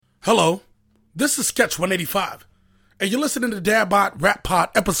Hello, this is Sketch 185, and you're listening to Dadbot Rap Pod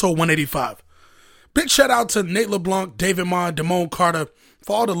episode 185. Big shout out to Nate LeBlanc, David Ma, and Damone Carter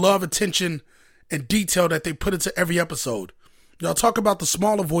for all the love, attention, and detail that they put into every episode. Y'all talk about the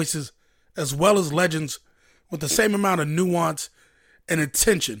smaller voices as well as legends with the same amount of nuance and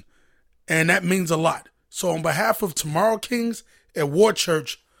attention, and that means a lot. So on behalf of Tomorrow Kings and War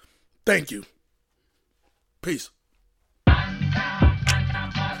Church, thank you. Peace.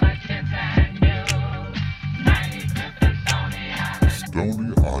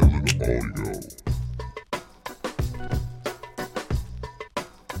 Stony Island Audio.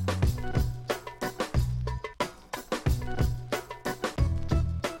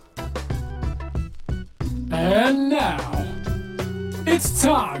 And now, it's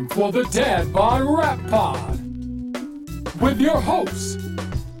time for the Dadbot Rap Pod with your hosts,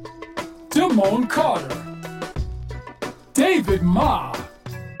 Damone Carter, David Ma,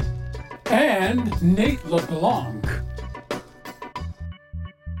 and Nate LeBlanc.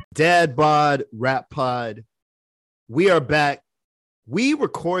 Dadbot Rap Pod. We are back. We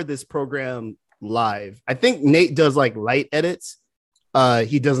record this program live. I think Nate does like light edits.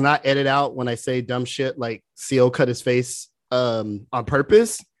 He does not edit out when I say dumb shit like CO cut his face on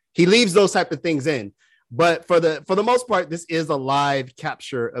purpose. He leaves those type of things in. But for the most part, this is a live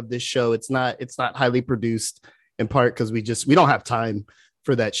capture of this show. It's not highly produced, in part because we don't have time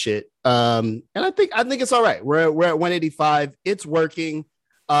for that shit. And I think it's all right. We're at 185. It's working.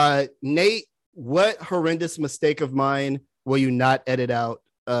 Nate, what horrendous mistake of mine will you not edit out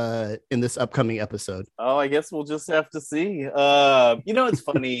in this upcoming episode? Oh, I guess we'll just have to see. It's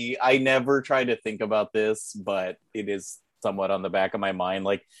funny. I never try to think about this, but it is somewhat on the back of my mind.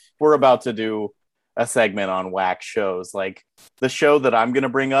 Like, we're about to do a segment on whack shows. Like, the show that I'm going to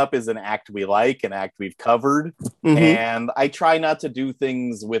bring up is an act we like, an act we've covered. Mm-hmm. And I try not to do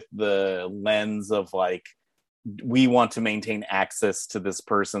things with the lens of like, we want to maintain access to this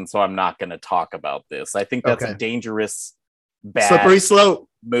person, so I'm not going to talk about this. I think that's a dangerous, bad, slippery slope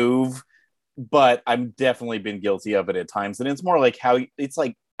move, but I've definitely been guilty of it at times. And it's more like how it's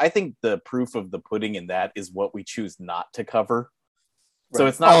like, I think the proof of the pudding in that is what we choose not to cover. Right. So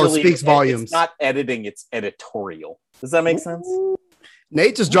it's not really, it speaks volumes. It's not editing, it's editorial. Does that make sense?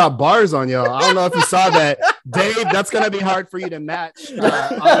 Nate just dropped bars on y'all. I don't know if you saw that. Dave, that's going to be hard for you to match on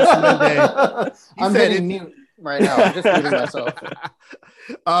this Monday. I'm getting mute right now. I'm just muting myself.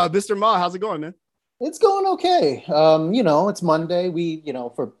 Mr. Ma, how's it going, man? It's going okay. It's Monday. We,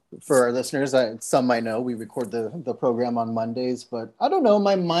 for our listeners, some might know we record the program on Mondays, but I don't know.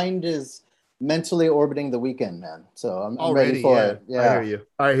 My mind is mentally orbiting the weekend, man. So I'm ready for it. Yeah,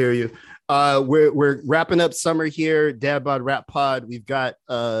 I hear you. We're wrapping up summer here. Dadbot Rap Pod. We've got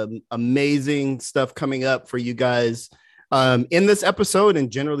amazing stuff coming up for you guys in this episode, and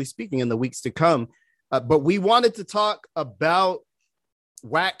generally speaking, in the weeks to come. But we wanted to talk about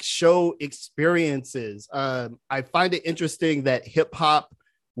whack show experiences. I find it interesting that hip hop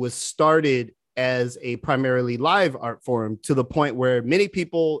was started as a primarily live art form, to the point where many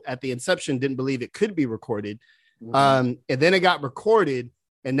people at the inception didn't believe it could be recorded. Mm-hmm. And then it got recorded.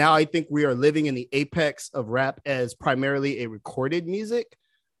 And now I think we are living in the apex of rap as primarily a recorded music.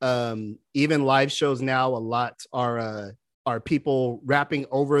 Even live shows now, a lot are people rapping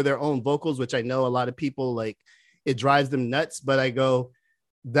over their own vocals, which I know a lot of people like, it drives them nuts. But I go,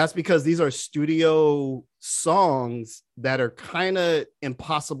 that's because these are studio songs that are kind of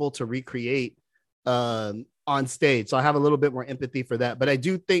impossible to recreate on stage. So I have a little bit more empathy for that. But I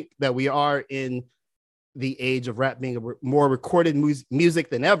do think that we are in the age of rap being more recorded music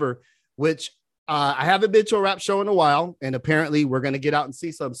than ever, which I haven't been to a rap show in a while. And apparently we're going to get out and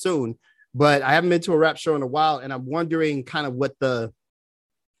see some soon. But I haven't been to a rap show in a while, and I'm wondering kind of what the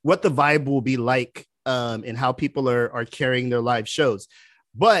vibe will be like and how people are carrying their live shows.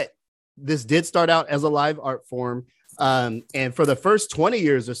 But this did start out as a live art form. And for the first 20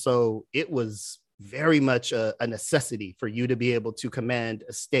 years or so, it was very much a necessity for you to be able to command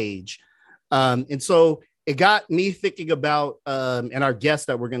a stage. And so it got me thinking about, and our guest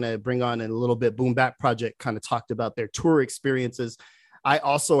that we're going to bring on in a little bit, Boom Bap Project, kind of talked about their tour experiences. I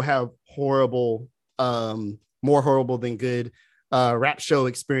also have horrible, more horrible than good rap show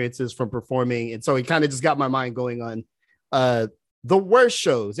experiences from performing. And so it kind of just got my mind going on the worst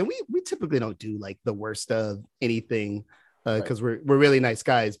shows. And we typically don't do like the worst of anything because we're really nice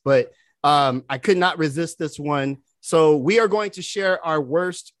guys. But I could not resist this one. So we are going to share our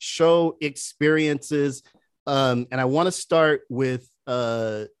worst show experiences. And I want to start with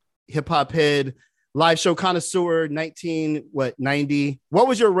hip hop head, live show connoisseur, 90. What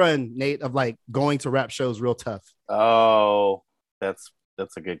was your run, Nate, of like going to rap shows real tough? Oh, that's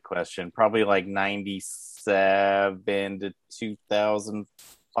That's a good question. Probably like 97 to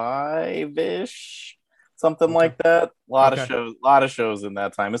 2005 ish, something like that. A lot of shows in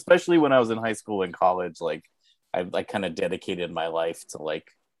that time, especially when I was in high school and college. Like I kind of dedicated my life to like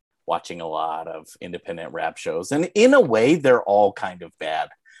watching a lot of independent rap shows, and in a way, they're all kind of bad.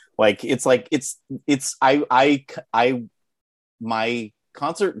 Like it's my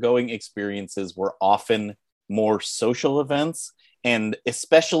concert going experiences were often more social events, and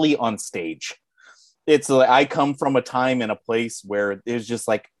especially on stage. It's like I come from a time and a place where there's just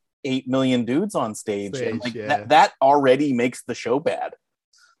like 8 million dudes on stage, and like that already makes the show bad.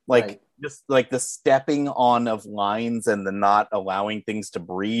 Like just like the stepping on of lines and the not allowing things to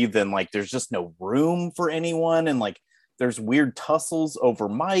breathe, and like there's just no room for anyone, and like there's weird tussles over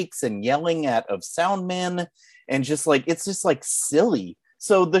mics and yelling at of sound men, and just like it's just like silly.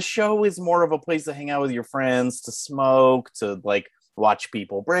 So the show is more of a place to hang out with your friends, to smoke, to like watch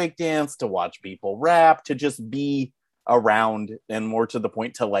people breakdance, to watch people rap, to just be around, and more to the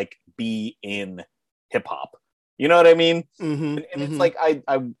point, to like be in hip hop. You know what I mean? Mm-hmm, and it's like I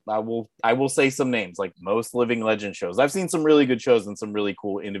will say some names, like most Living Legend shows. I've seen some really good shows and some really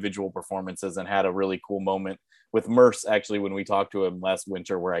cool individual performances, and had a really cool moment with Merce actually when we talked to him last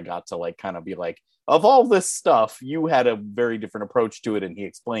winter, where I got to like kind of be like, of all this stuff, you had a very different approach to it, and he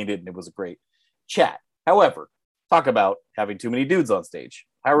explained it, and it was a great chat. However, talk about having too many dudes on stage.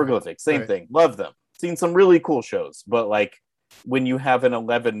 Hieroglyphics, same thing. Love them. Seen some really cool shows, but like when you have an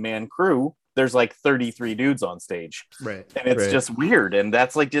 11-man crew, there's like 33 dudes on stage. Right. And it's just weird. And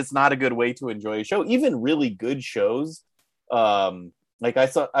that's like just not a good way to enjoy a show. Even really good shows. Like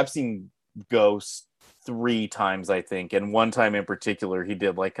I've seen Ghost 3 times, I think. And one time in particular, he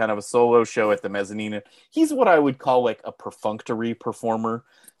did like kind of a solo show at the Mezzanine. He's what I would call like a perfunctory performer.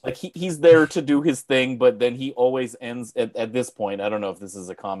 Like he's there to do his thing, but then he always ends at this point. I don't know if this is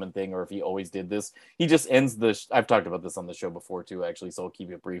a common thing or if he always did this. He just ends I've talked about this on the show before too, actually, so I'll keep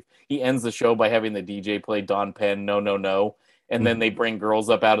it brief. He ends the show by having the DJ play Don Penn, No, No, No. And then they bring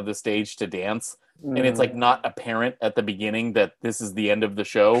girls up out of the stage to dance. And it's like not apparent at the beginning that this is the end of the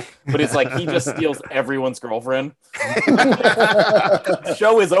show, but it's like he just steals everyone's girlfriend. The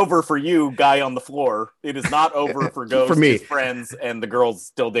show is over for you, guy on the floor. It is not over for Ghost, his friends, and the girls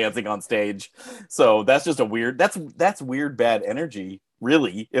still dancing on stage. So that's just a weird, that's weird bad energy,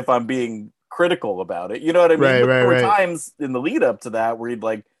 really, if I'm being critical about it. You know what I mean? There were times in the lead up to that where he'd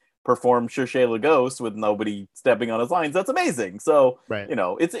like perform Cherchez Le Ghost with nobody stepping on his lines. That's amazing. So, you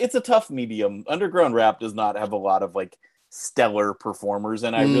know, it's a tough medium. Underground rap does not have a lot of like stellar performers.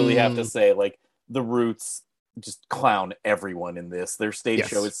 And I really have to say, like, the Roots just clown everyone in this. Their stage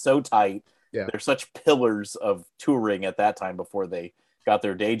show is so tight. Yeah. They're such pillars of touring at that time before they got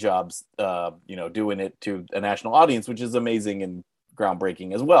their day jobs, you know, doing it to a national audience, which is amazing and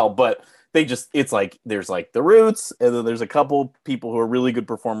groundbreaking as well. But it's like there's like the Roots, and then there's a couple people who are really good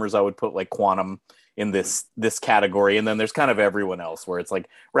performers. I would put like Quantum in this category, and then there's kind of everyone else where it's like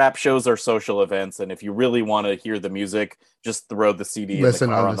rap shows are social events, and if you really want to hear the music, just throw the CD in the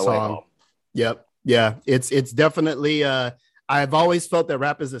car on the way home. Yep. Yeah, it's definitely I've always felt that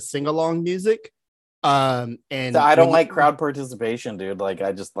rap is a sing-along music. And so I don't like crowd participation, dude. Like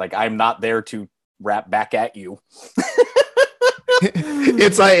I'm not there to rap back at you.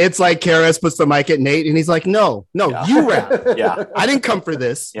 It's like Karis puts the mic at Nate and he's like, no, you rap. Yeah, I didn't come for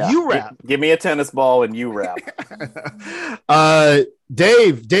this. Yeah. You rap. Give me a tennis ball and you rap.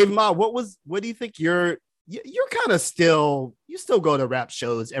 Dave Ma, what do you think you're kind of still go to rap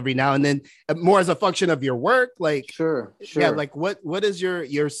shows every now and then, more as a function of your work? Like, sure. Yeah. Like what is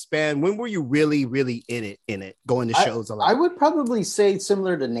your span? When were you really in it, going to shows a lot? I would probably say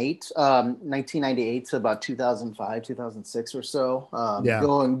similar to Nate, 1998 to about 2005, 2006 or so.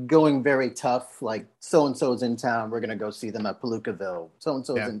 Going very tough. Like so-and-so's in town. We're going to go see them at Palookaville.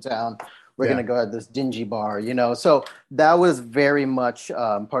 So-and-so's in town. We're going to go at this dingy bar, you know? So that was very much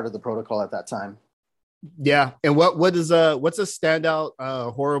part of the protocol at that time. Yeah. And what's a standout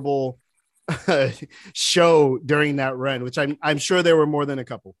horrible show during that run, which I'm sure there were more than a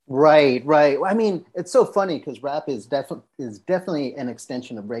couple. Right. I mean, it's so funny because rap is definitely an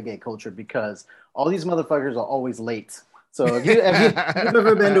extension of reggae culture, because all these motherfuckers are always late. So if you've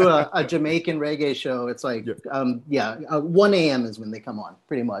ever been to a Jamaican reggae show, it's like 1 a.m. is when they come on,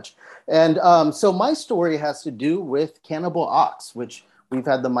 pretty much. And so my story has to do with Cannibal Ox, which we've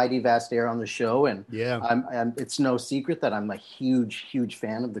had the Mighty Vast Air on the show, and it's no secret that I'm a huge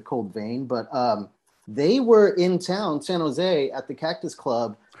fan of the Cold Vein. But they were in town, San Jose, at the Cactus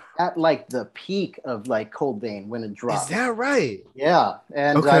Club at like the peak of like Cold Vein when it dropped. Is that right? Yeah,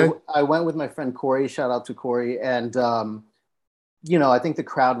 and I went with my friend Corey. Shout out to Corey, and you know, I think the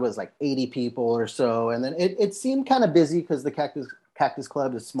crowd was like 80 people or so, and then it seemed kind of busy because the Cactus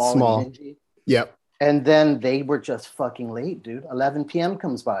Club is small. And dingy. Yep. And then they were just fucking late, dude. 11 p.m.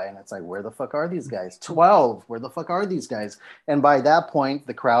 comes by, and it's like, where the fuck are these guys? 12, where the fuck are these guys? And by that point,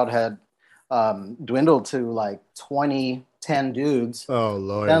 the crowd had dwindled to like 10 dudes. Oh,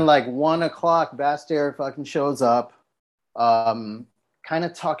 Lord. Then like 1 o'clock, Bastair fucking shows up, kind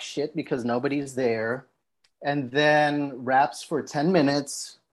of talks shit because nobody's there, and then raps for 10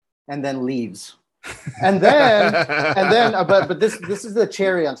 minutes, and then leaves. But this is the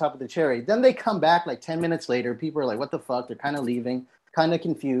cherry on top of the cherry. Then they come back like 10 minutes later. People are like, what the fuck? They're kind of leaving, kind of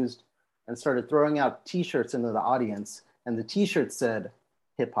confused, and started throwing out t-shirts into the audience. And the t-shirt said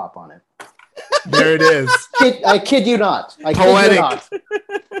hip hop on it. There it is. I kid you not. Poetic.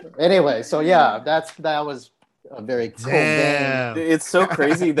 Anyway, so yeah, that was a very cool Damn. game. It's so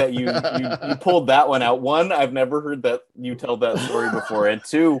crazy that you pulled that one out. One, I've never heard that you tell that story before, and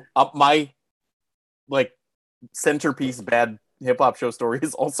two, my like centerpiece bad hip hop show story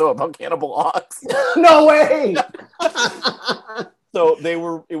is also about Cannibal Ox. No way. So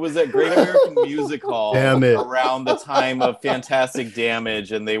it was at Great American Music Hall around the time of Fantastic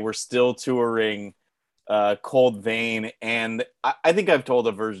Damage, and they were still touring Cold Vein. And I think I've told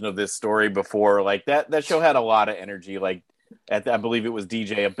a version of this story before. Like that show had a lot of energy. Like I believe it was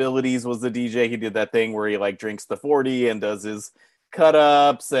DJ Abilities was the DJ. He did that thing where he like drinks the 40 and does his cut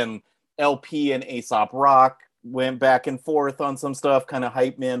ups, and LP and Aesop Rock went back and forth on some stuff, kind of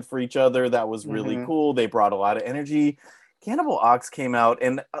hype man for each other. That was really cool. They brought a lot of energy. Cannibal Ox came out,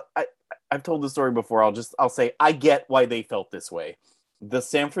 and I've told the story before. I'll say I get why they felt this way. The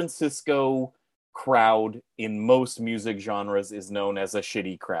San Francisco crowd in most music genres is known as a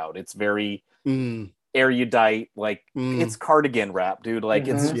shitty crowd. It's very erudite, like it's cardigan rap, dude. Like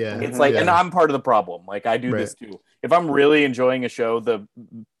it's like, and I'm part of the problem. Like I do this too. If I'm really enjoying a show, the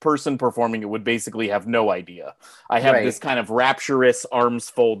person performing it would basically have no idea. I have this kind of rapturous, arms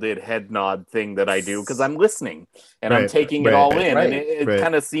folded, head nod thing that I do because I'm listening and I'm taking it all in, and it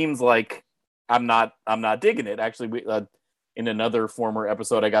kind of seems like I'm not digging it. Actually, in another former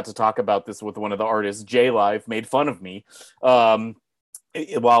episode, I got to talk about this with one of the artists. J Live made fun of me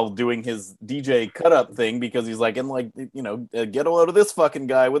while doing his DJ cut up thing because he's like, and like, you know, get a load of this fucking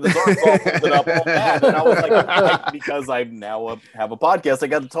guy with his arms all folded up all that. And I was like, because I now have a podcast, I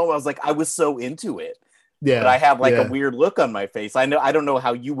got to tell him, I was like, I was so into it. Yeah. But I have like a weird look on my face. I don't know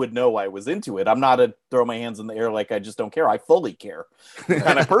how you would know I was into it. I'm not a throw my hands in the air like I just don't care. I fully care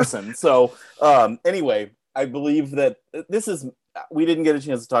kind of person. So anyway, I believe that we didn't get a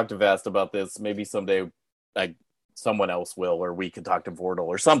chance to talk to Vast about this. Maybe someday someone else will, or we could talk to Vordel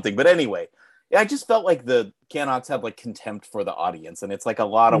or something. But anyway, I just felt like the Canox had like contempt for the audience, and it's like a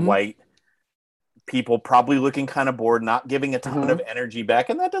lot of white people probably looking kind of bored, not giving a ton of energy back,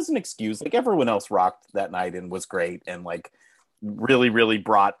 and that doesn't excuse like everyone else rocked that night and was great and like really, really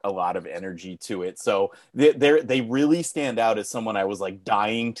brought a lot of energy to it. So they really stand out as someone I was like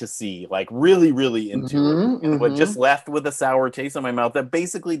dying to see, like really, really into it, and what just left with a sour taste in my mouth that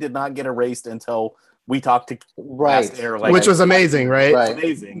basically did not get erased until we talked to Air, like, which was amazing, right?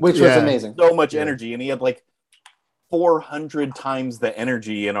 Amazing. Which was amazing. So much energy, and he had like 400 times the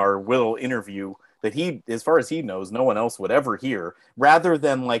energy in our little interview that he, as far as he knows, no one else would ever hear, rather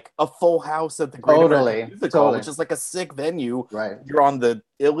than like a full house at the Great American Music Hall, which is like a sick venue. Right. You're on the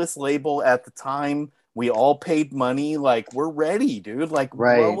illest label at the time. We all paid money. Like, we're ready, dude. Like,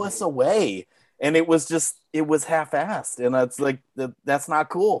 blow us away. And it was half-assed. And that's like, that's not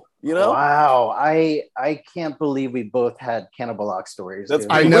cool, you know? Wow. I can't believe we both had Cannibal Ox stories.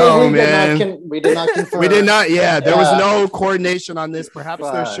 I know, man. We did not confirm. We did not. Yeah, there was no coordination on this. Perhaps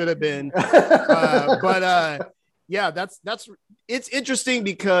there should have been. Yeah, it's interesting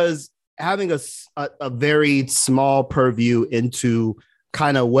because having a very small purview into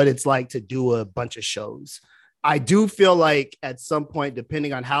kind of what it's like to do a bunch of shows. I do feel like at some point,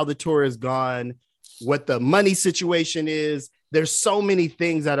 depending on how the tour has gone, what the money situation is, there's so many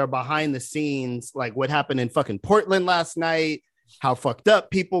things that are behind the scenes, like what happened in fucking Portland last night, how fucked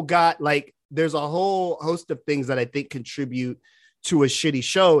up people got. Like, there's a whole host of things that I think contribute to a shitty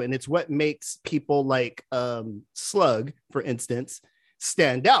show. And it's what makes people like Slug, for instance,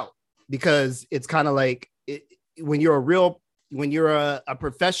 stand out, because it's kind of like when you're a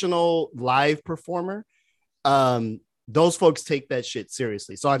professional live performer, those folks take that shit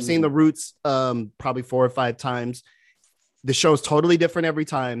seriously. So I've seen the Roots probably 4 or 5 times. The show's totally different every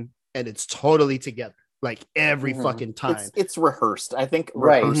time, and it's totally together, like every fucking time. It's rehearsed. I think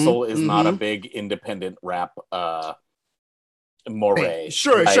rehearsal is not a big independent rap moray.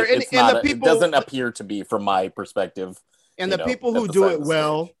 Sure. Right? And the people, it doesn't appear to be, from my perspective. And you the know, people at who the do side it of the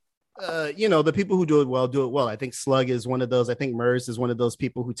well, stage. the people who do it well do it well. I think Slug is one of those. I think Murs is one of those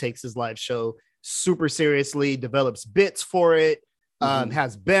people who takes his live show super seriously, develops bits for it,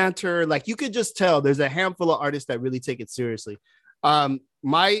 has banter. Like you could just tell there's a handful of artists that really take it seriously.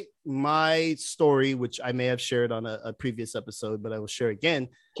 My story, which I may have shared on a previous episode, but I will share again,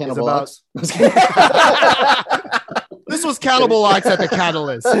 Cannibal is Ox. about this was Cannibal Ox at the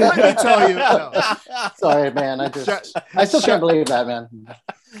Catalyst. Let me tell you. No. Sorry, man. I still can't believe that, man.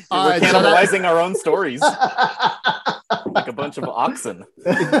 We're cannibalizing our own stories like a bunch of oxen.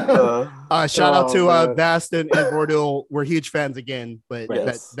 Shout out to man. Bast and Vordil. We're huge fans again, but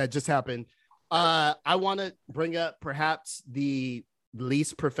Yes. that just happened. I want to bring up perhaps the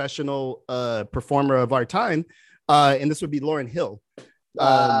least professional performer of our time, and this would be Lauryn Hill.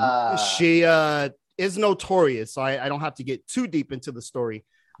 She is notorious, so I don't have to get too deep into the story,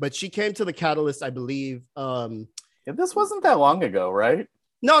 but she came to the Catalyst, I believe. This wasn't that long ago, right?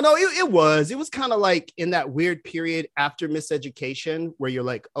 No, it was kind of like in that weird period after Miseducation where you're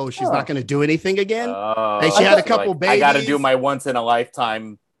like, oh, she's not going to do anything again. Like she had a couple babies. I got to do my once in a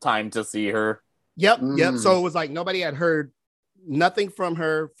lifetime time to see her. Yep. So it was like nobody had heard nothing from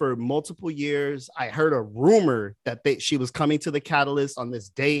her for multiple years. I heard a rumor that she was coming to the Catalyst on this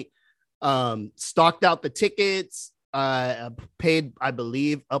date. Stocked out the tickets. Paid, I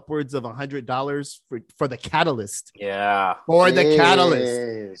believe, upwards of $100 for the Catalyst. Yeah, for the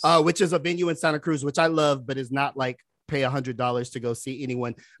Catalyst, which is a venue in Santa Cruz, which I love, but is not like pay $100 to go see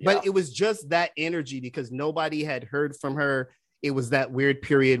anyone. Yeah. But it was just that energy because nobody had heard from her. It was that weird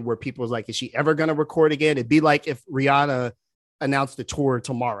period where people was like, is she ever going to record again? It'd be like if Rihanna announced a tour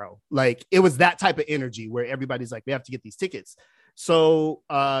tomorrow. Like it was that type of energy where everybody's like, we have to get these tickets. So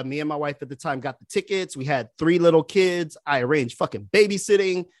me and my wife at the time got the tickets. We had 3 little kids. I arranged fucking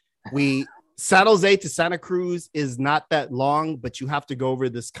babysitting. San Jose to Santa Cruz is not that long, but you have to go over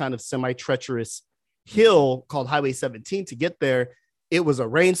this kind of semi-treacherous hill called Highway 17 to get there. It was a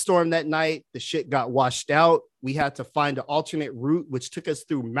rainstorm that night. The shit got washed out. We had to find an alternate route, which took us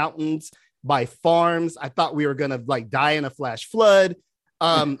through mountains by farms. I thought we were going to like die in a flash flood.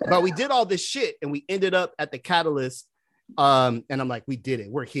 But we did all this shit and we ended up at the Catalyst. And I'm like, we did it.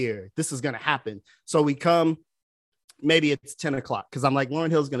 We're here. This is going to happen. So we come, maybe it's 10 o'clock. Cause I'm like, Lauryn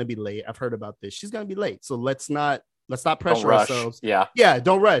Hill's going to be late. I've heard about this. She's going to be late. So let's not pressure ourselves. Yeah.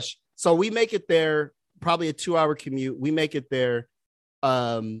 Don't rush. So we make it there, probably a 2-hour commute. We make it there,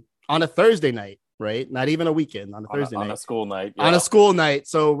 on a Thursday night, right? Not even a weekend, on a Thursday night. On a school night. Yeah. On a school night.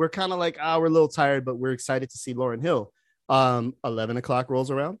 So we're kind of like, we're a little tired, but we're excited to see Lauryn Hill. 11 o'clock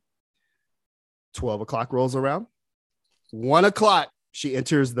rolls around. 12 o'clock rolls around. 1 o'clock, she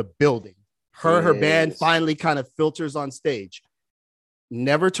enters the building. Her band finally kind of filters on stage.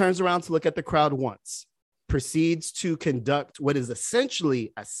 Never turns around to look at the crowd once. Proceeds to conduct what is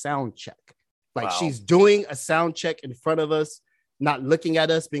essentially a sound check. Like she's doing a sound check in front of us, not looking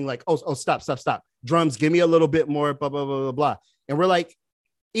at us, being like, oh, stop. Drums, give me a little bit more, blah, blah, blah, blah, blah. And we're like,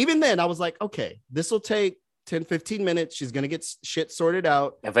 even then, I was like, okay, this will take 10, 15 minutes. She's going to get shit sorted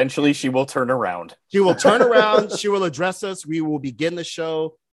out. Eventually, she will turn around. She will turn around. She will address us. We will begin the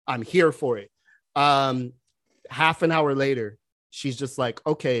show. I'm here for it. Half an hour later, she's just like,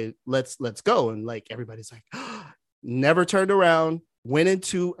 okay, let's go. And like, everybody's like, never turned around. Went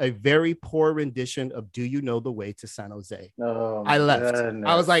into a very poor rendition of Do You Know the Way to San Jose. Oh, I left. goodness.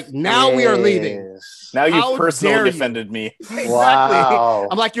 I was like, now we are leaving. Now How you've personally dare you? defended me. Exactly. Wow.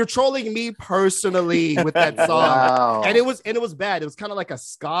 I'm like, you're trolling me personally with that song. Wow. And it was bad. It was kind of like a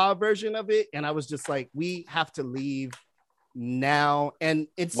ska version of it. And I was just like, we have to leave now. And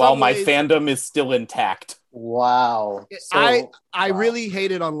it's while my fandom is still intact. Wow. I really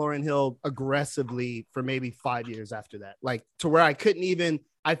hated on Lauryn Hill aggressively for maybe 5 years after that. Like to where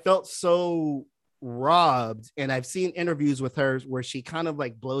I felt so robbed. And I've seen interviews with her where she kind of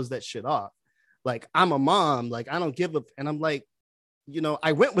like blows that shit off. Like, I'm a mom. Like, I don't give a, and I'm like,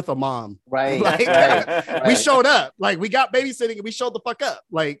 I went with a mom. Right. Like, right. we showed up. Like, we got babysitting and we showed the fuck up.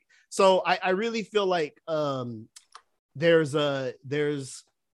 Like, so I really feel like there's a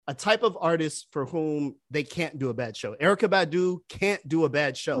type of artist for whom they can't do a bad show. Erykah Badu can't do a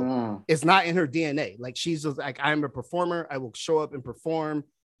bad show. It's not in her DNA. Like, she's just like, I'm a performer. I will show up and perform.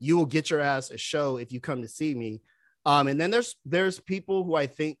 You will get your ass a show if you come to see me. And then there's people who I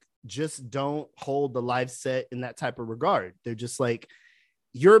think just don't hold the live set in that type of regard. They're just like,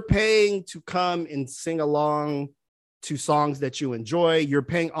 you're paying to come and sing along to songs that you enjoy. You're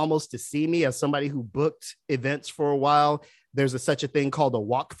paying almost to see me. As somebody who booked events for a while, there's such a thing called a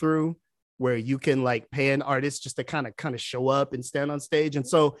walkthrough where you can like pay an artist just to kind of show up and stand on stage. And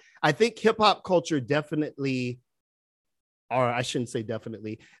so I think hip hop culture definitely or I shouldn't say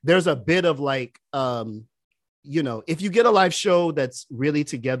definitely, there's a bit of like, if you get a live show that's really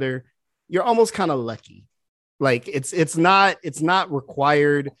together, you're almost kind of lucky. Like it's not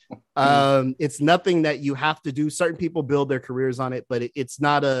required. It's nothing that you have to do. Certain people build their careers on it, but it's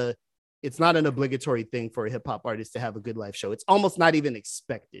not an obligatory thing for a hip hop artist to have a good live show. It's almost not even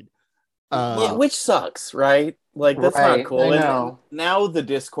expected. Yeah, which sucks, right? Like that's Right, not cool. I And know. now the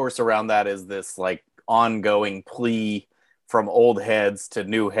discourse around that is this like ongoing plea from old heads to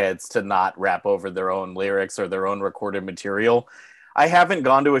new heads to not rap over their own lyrics or their own recorded material. I haven't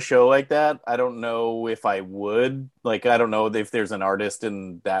gone to a show like that. I don't know if I would. Like, I don't know if there's an artist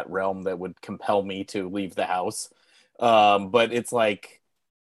in that realm that would compel me to leave the house. But it's like,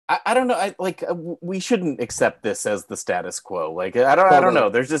 I don't know. We shouldn't accept this as the status quo. Like, I don't know.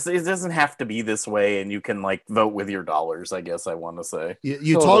 There's just, it doesn't have to be this way, and you can like vote with your dollars, I guess I want to say.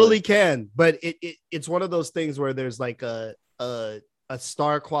 You totally can, but it's one of those things where there's like a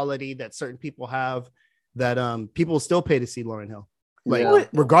star quality that certain people have that people still pay to see Lauryn Hill. Like, Yeah.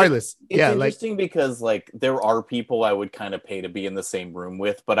 regardless. It's yeah, interesting because like there are people I would kind of pay to be in the same room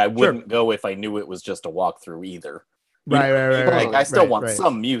with, but I wouldn't go if I knew it was just a walkthrough either. You know what I mean? Right. Like I still right, want right.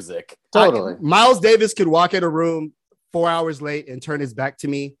 some music. Totally. Miles Davis could walk in a room 4 hours late and turn his back to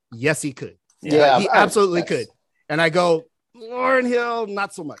me. Yes, he could. Yeah, he absolutely could. And I go, Lauryn Hill,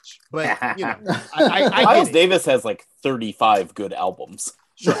 not so much. But you know, I Miles get it. Davis has like 35 good albums.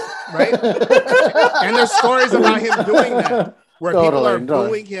 Sure, right? And there's stories about him doing that, where people are Totally.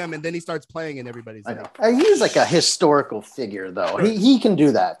 booing him, and then he starts playing, and everybody's I like, know. He's like a historical figure, though. He can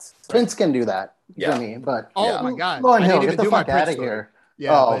do that. Prince can do that Yeah. for me, but "Oh my god, Lauryn I Hill, didn't get even the do my fuck out Prince of story." here.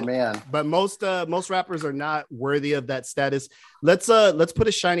 Yeah, Oh but, man. but most rappers are not worthy of that status. Let's put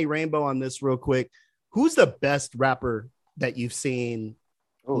a shiny rainbow on this real quick. Who's the best rapper that you've seen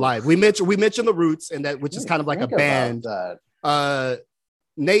Ooh. live? We mentioned the Roots, and that which is kind of like a Think about band. that.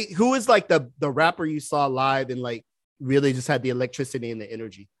 Nate, who is like the rapper you saw live and like really just had the electricity and the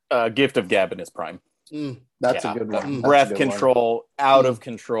energy? Gift of Gab in his prime. That's Yeah. a good one. That's a Breath good one. control, out of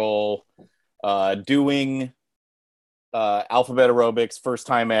control, doing alphabet aerobics. First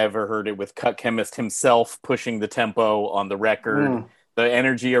time I ever heard it with Cut Chemist himself pushing the tempo on the record. Mm. The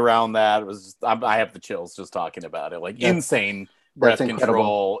energy around that was just, I have the chills just talking about it. Like insane breath that's incredible.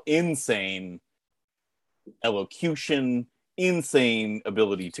 control, insane elocution, insane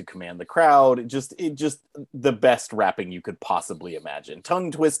ability to command the crowd. It just the best rapping you could possibly imagine.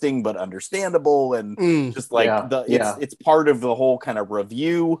 Tongue twisting but understandable, and just like it's part of the whole kind of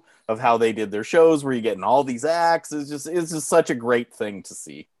review of how they did their shows, where you're getting all these acts. It's just such a great thing to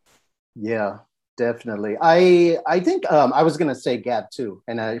see. Yeah, definitely. I think I was gonna say Gab too,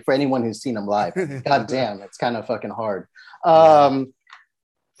 and for anyone who's seen him live, god damn, it's kind of fucking hard.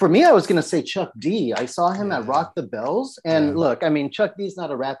 For me, I was gonna say Chuck D. I saw him at Rock the Bells, and look, I mean, Chuck D's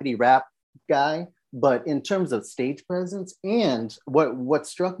not a rappity rap guy, but in terms of stage presence, and what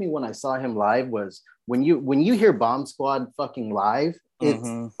struck me when I saw him live was when you hear Bomb Squad fucking live,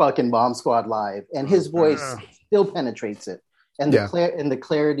 it's fucking Bomb Squad live, and his voice still penetrates it, and the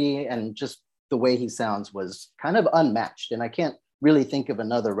clarity and just the way he sounds was kind of unmatched, and I can't really think of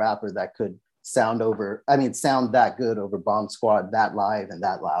another rapper that could sound that good over Bomb Squad, that live and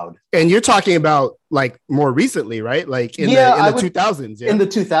that loud. And you're talking about like more recently, right? Like in the 2000s. Yeah. In the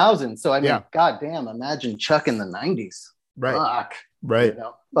 2000s. So I mean, goddamn, imagine Chuck in the 90s. Right. Fuck. Right. You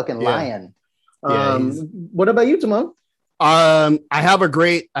know, fucking lion. Yeah, what about you, Timon? I have a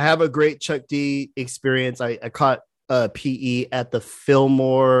great Chuck D experience. I caught PE at the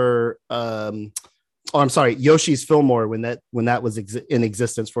Fillmore. I'm sorry, Yoshi's Fillmore when that was in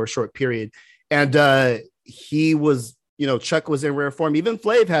existence for a short period. And he was, Chuck was in rare form. Even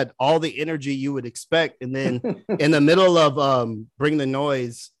Flav had all the energy you would expect. And then in the middle of Bring the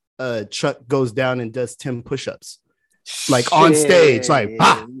Noise, Chuck goes down and does 10 push-ups, like on stage, like,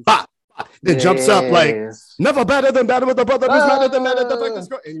 ha, ha, ha. Then jumps up like, never better than better with the brother who's better than better.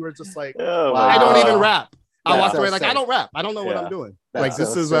 And you were just like, I don't even rap. I walked away like, I don't rap. I don't know what I'm doing. Like,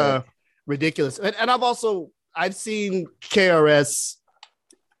 this is ridiculous. And I've seen KRS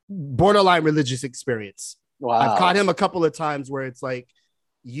borderline religious experience. Wow. I've caught him a couple of times where it's like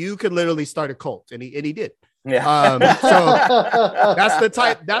you could literally start a cult, and he did. Yeah. So that's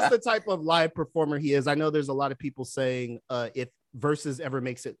the type of live performer he is. I know there's a lot of people saying if Versus ever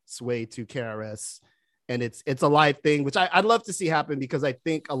makes its way to KRS and it's a live thing, which I'd love to see happen, because I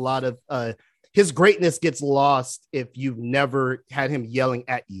think a lot of his greatness gets lost if you've never had him yelling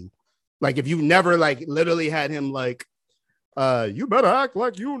at you. Like if you've never like literally had him like, you better act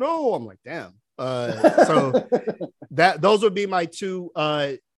like you know. I'm like, damn. So those would be my two.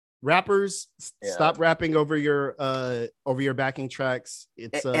 rappers, Yeah. stop rapping over your backing tracks.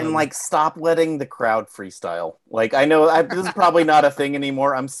 It's and like stop letting the crowd freestyle. Like I know this is probably not a thing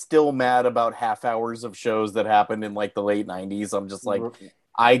anymore. I'm still mad about half hours of shows that happened in like the late 90s. I'm just like,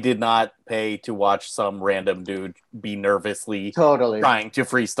 I did not pay to watch some random dude be nervously trying to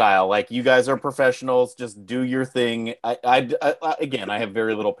freestyle. Like, you guys are professionals, just do your thing. Again, I have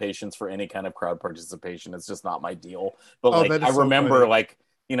very little patience for any kind of crowd participation. It's just not my deal. But I remember like,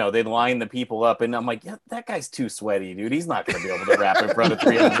 you know, they'd line the people up, and I'm like, yeah, that guy's too sweaty, dude. He's not going to be able to rap in front of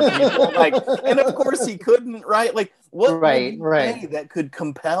 300 people. Like, and of course he couldn't, right? Like, what right that could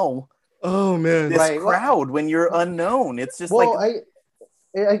compel this crowd when you're unknown? It's just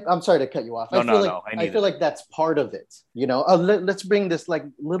I'm sorry to cut you off. I feel like that's part of it. You know, let's bring this like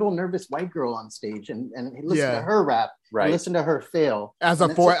little nervous white girl on stage and listen to her rap, and listen to her fail as a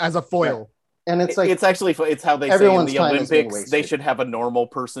foil. Right. And it's like it's actually it's how they say in the Olympics they should have a normal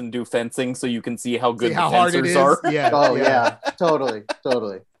person do fencing so you can see how good the fencers are. Yeah. Totally.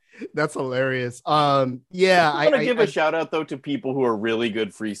 That's hilarious. I want to give a shout out though to people who are really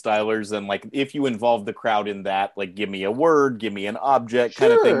good freestylers, and like if you involve the crowd in that, like give me a word, give me an object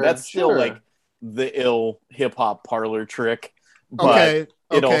kind of thing. That's still like the ill hip hop parlor trick, but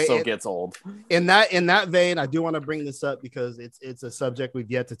it also gets old. In that vein, I do want to bring this up because it's a subject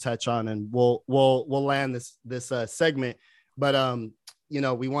we've yet to touch on, and we'll land this segment. But you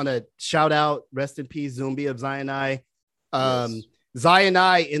know, we want to shout out, rest in peace, Zumbi of Zion I. Zion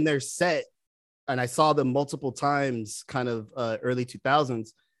I in their set, and I saw them multiple times, kind of early 2000s.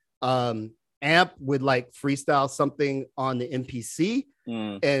 Amp would like freestyle something on the MPC,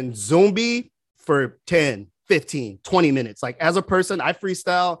 and Zumbi for 10, 15, 20 minutes. Like, as a person, I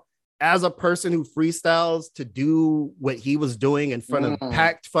freestyle. As a person who freestyles, to do what he was doing in front of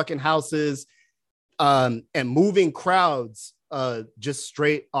packed fucking houses, and moving crowds, just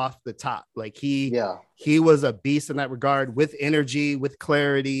straight off the top. Like he was a beast in that regard, with energy, with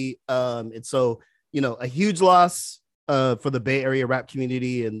clarity. And so, you know, a huge loss for the Bay Area rap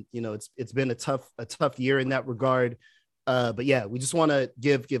community. And, you know, it's been a tough year in that regard. But yeah, we just want to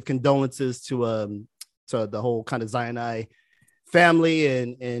give condolences to the whole kind of Zion I family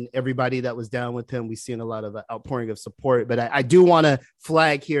and everybody that was down with him. We've seen a lot of outpouring of support, but I do want to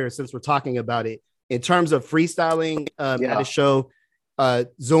flag here, since we're talking about it, in terms of freestyling at a show,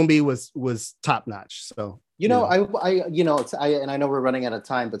 Zumbi was top notch. So I know we're running out of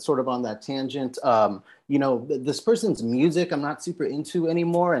time, but sort of on that tangent, you know, this person's music I'm not super into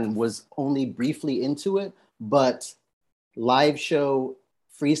anymore, and was only briefly into it, but live show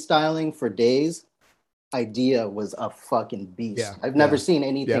freestyling for days. Idea was a fucking beast. I've never seen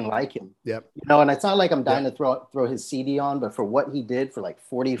anything like him. You know, and it's not like I'm dying to throw his CD on, but for what he did for like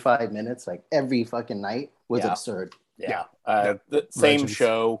 45 minutes, like every fucking night, was absurd. The same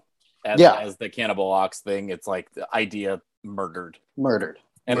show as the Cannibal Ox thing. It's like the Idea murdered,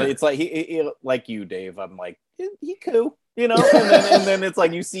 and it's like he like you, Dave. I'm like, he cool, you know. and then it's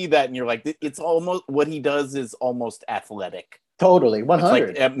like you see that, and you're like, it's almost what he does is almost athletic. Totally,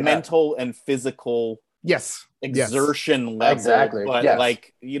 100. Like mental and physical. Exertion level. Exactly. But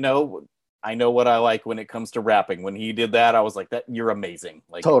like, you know, I know what I like when it comes to rapping. When he did that, I was like, that you're amazing.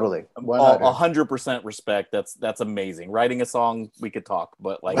 Like, totally. 100% respect. That's amazing. Writing a song, we could talk,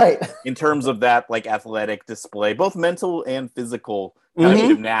 but like in terms of that, like athletic display, both mental and physical kind of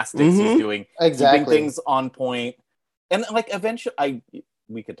gymnastics he's doing, keeping things on point. And like eventually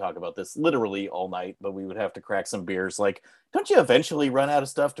we could talk about this literally all night, but we would have to crack some beers. Like, don't you eventually run out of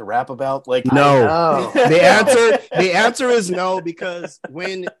stuff to rap about? Like, no. The answer is no, because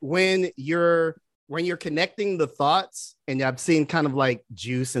when you're connecting the thoughts, and I've seen kind of like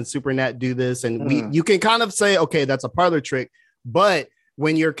Juice and Supernat do this, and you can kind of say, okay, that's a parlor trick. But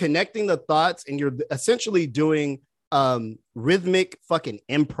when you're connecting the thoughts and you're essentially doing rhythmic fucking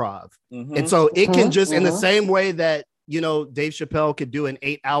improv, and so it can just in the same way that, you know, Dave Chappelle could do an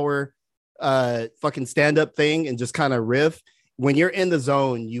 8-hour fucking stand-up thing and just kind of riff. When you're in the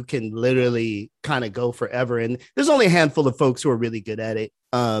zone, you can literally kind of go forever. And there's only a handful of folks who are really good at it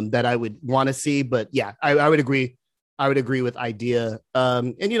that I would want to see. But yeah, I would agree. I would agree with Idea.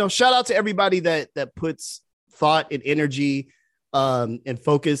 And, you know, shout out to everybody that puts thought and energy and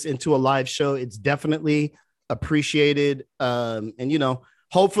focus into a live show. It's definitely appreciated. And, you know,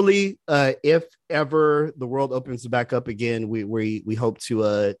 hopefully, if ever the world opens back up again, we hope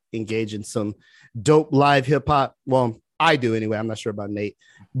to engage in some dope live hip hop. Well, I do anyway. I'm not sure about Nate,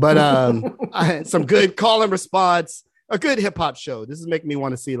 but some good call and response, a good hip hop show. This is making me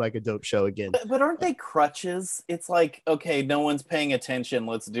want to see like a dope show again. But aren't they crutches? It's like, okay, no one's paying attention.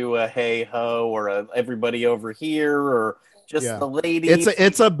 Let's do a hey ho or a everybody over here, or just Yeah. the lady.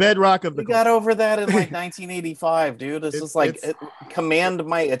 It's a bedrock of the We got over that in like 1985, dude. It's just like it's- command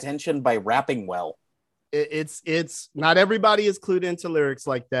my attention by rapping well. it's not everybody is clued into lyrics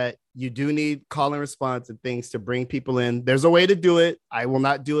like that. You do need call and response and things to bring people in. There's a way to do it. I will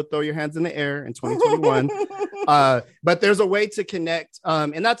not do it. Throw your hands in the air in 2021. But there's a way to connect.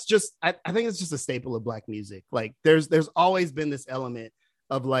 And that's just, I think it's just a staple of Black music. Like there's always been this element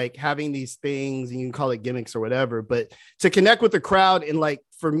of like having these things, and you can call it gimmicks or whatever, but to connect with the crowd. And like,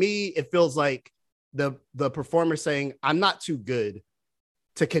 for me, it feels like the performer saying, I'm not too good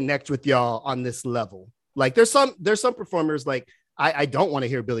to connect with y'all on this level. Like there's some performers like, I don't want to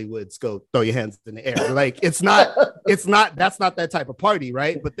hear Billy Woods go throw your hands in the air. Like that's not that type of party,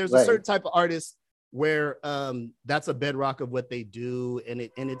 right? But there's a certain type of artist where that's a bedrock of what they do, and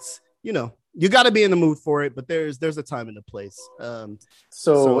it's, you know, you got to be in the mood for it, but there's a time and a place.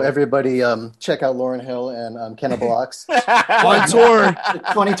 So everybody check out Lauryn Hill and Cannibal Ox on tour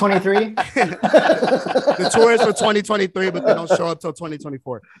 2023. The tour is for 2023, but they don't show up till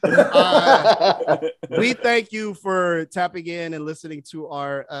 2024. We thank you for tapping in and listening to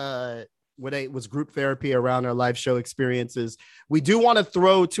our what was group therapy around our live show experiences. We do want to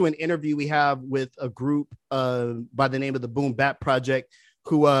throw to an interview we have with a group by the name of the Boom Bap Project,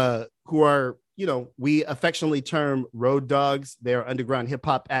 who are, you know, we affectionately term road dogs. They're underground hip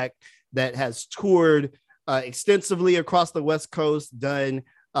hop act that has toured extensively across the West Coast, done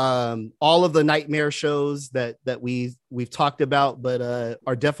all of the nightmare shows that we've talked about, but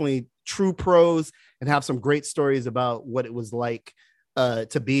are definitely true pros and have some great stories about what it was like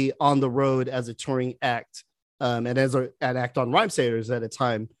to be on the road as a touring act, and as an act on Rhymesayers at a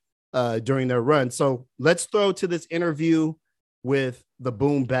time during their run. So let's throw to this interview with the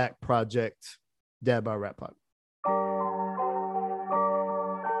Boom Bap Project, Dad by Rap Pod.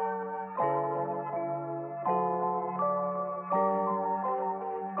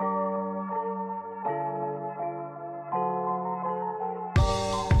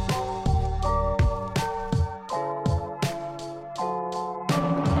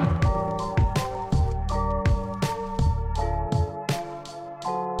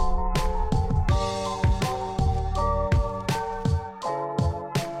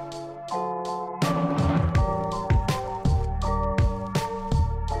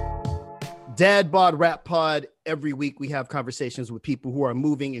 Dad Bod Rap Pod. Every week we have conversations with people who are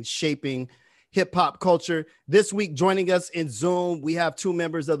moving and shaping hip hop culture. This week, joining us in Zoom, we have two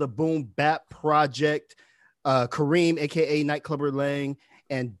members of the Boom Bap Project. Kareem, aka Nightclubber Lang,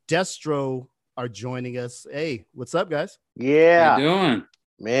 and Destro are joining us. Hey, what's up, guys? Yeah, How you doing?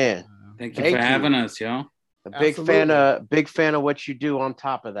 man. Thank you for having us, yo. A big fan of what you do on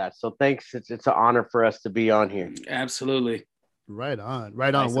top of that. So thanks. It's an honor for us to be on here. Absolutely. Right on.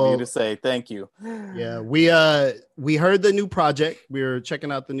 Nice of you to say thank you. Yeah, we heard the new project. We were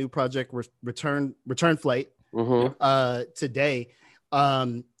checking out the new project, Return Flight, today.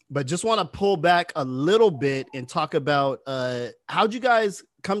 But just want to pull back a little bit and talk about how'd you guys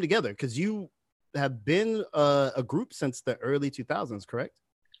come together? Because you have been a group since the early 2000s, correct?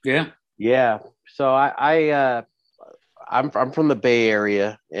 Yeah. So I'm from the Bay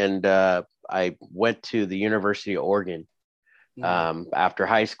Area, and I went to the University of Oregon. After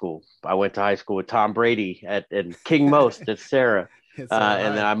high school, I went to high school with Tom Brady at King Most at Sarah, and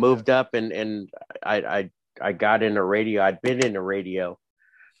then I moved up and I got into radio. I'd been into radio,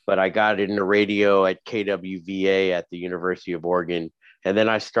 but I got into radio at KWVA at the University of Oregon, and then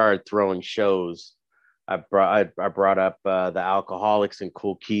I started throwing shows. I brought up the Alcoholics, and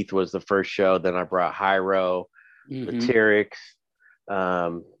Cool Keith was the first show. Then I brought Hyro, Satirics,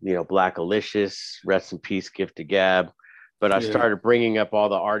 Black Alicious, rest in peace, Gift to Gab. But I started bringing up all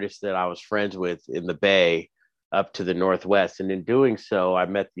the artists that I was friends with in the Bay up to the Northwest. And in doing so, I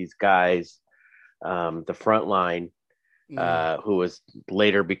met these guys, the Frontline, who was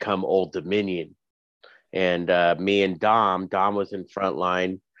later become Old Dominion. And me and Dom was in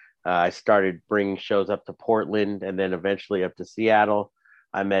Frontline. I started bringing shows up to Portland and then eventually up to Seattle.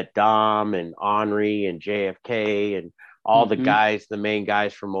 I met Dom and Henri and JFK and all the guys, the main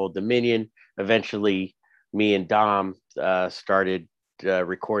guys from Old Dominion. Eventually, me and Dom started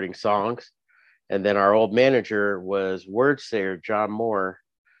recording songs. And then our old manager was Wordsayer, John Moore,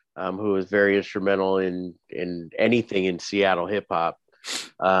 who was very instrumental in anything in Seattle hip hop.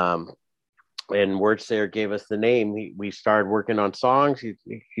 And Wordsayer gave us the name. We started working on songs.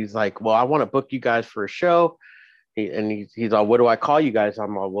 He's like, well, I want to book you guys for a show. He's like, what do I call you guys?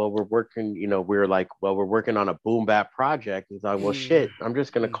 I'm like, well, we're working, we're working on a Boom Bap Project. He's like, well, shit, I'm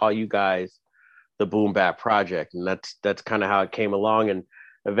just going to call you guys the Boom Bap Project. And that's kind of how it came along. And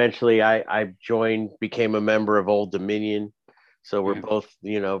eventually I joined, became a member of Old Dominion. So we're both,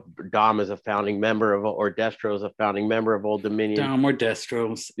 Dom is a founding member or Destro is a founding member of Old Dominion. Dom or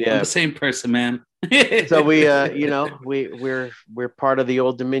Destros. Yeah. I'm the same person, man. So we, we're part of the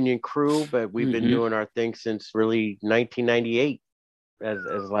Old Dominion crew, but we've been doing our thing since really 1998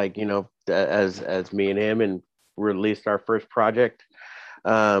 as me and him, and released our first project.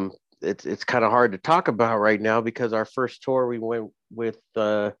 It's kind of hard to talk about right now because our first tour we went with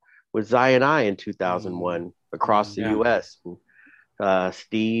Zion I in 2001 across the U.S.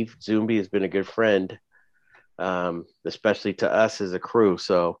 Steve Zumbi has been a good friend, especially to us as a crew.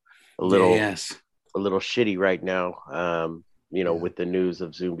 So a little shitty right now, with the news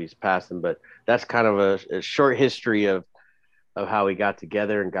of Zumbi's passing. But that's kind of a short history of how we got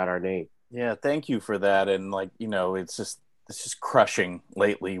together and got our name. Yeah, thank you for that. And it's just crushing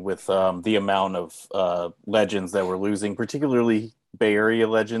lately with the amount of legends that we're losing, particularly Bay Area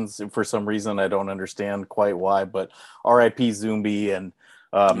legends. For some reason, I don't understand quite why, but R.I.P. Zumbi and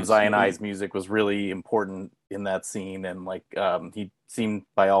Zion I's music was really important in that scene. And he seemed,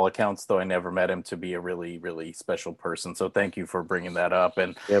 by all accounts, though I never met him, to be a really, really special person. So thank you for bringing that up.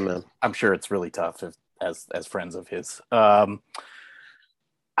 And yeah, man. I'm sure it's really tough as friends of his.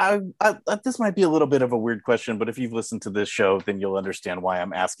 This might be a little bit of a weird question, but if you've listened to this show, then you'll understand why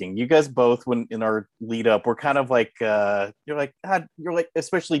I'm asking. You guys both, when in our lead up, we're kind of like, you're like,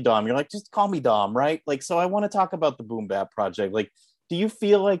 especially Dom, you're like, just call me Dom, right? So I want to talk about the Boom Bap project. Do you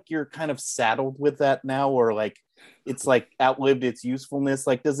feel like you're kind of saddled with that now, or it's outlived its usefulness?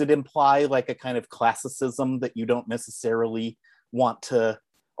 Does it imply a kind of classicism that you don't necessarily want to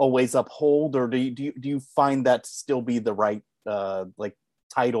always uphold, or do you find that to still be the right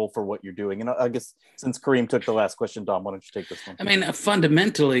title for what you're doing? And I guess since Kareem took the last question, Dom, why don't you take this one? I mean,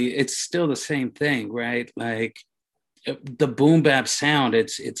 fundamentally, it's still the same thing, right? The boom bap sound,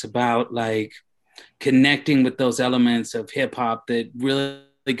 it's about connecting with those elements of hip hop that really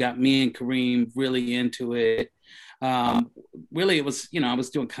got me and Kareem really into it. Really, it was, I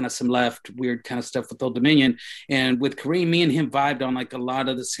was doing kind of some left weird kind of stuff with Old Dominion, and with Kareem, me and him vibed on a lot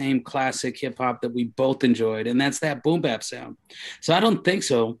of the same classic hip hop that we both enjoyed, and that's that boom bap sound. So I don't think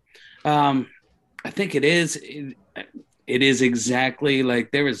so. I think it is exactly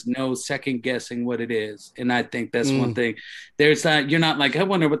there is no second guessing what it is, and I think that's one thing. There's not, you're not I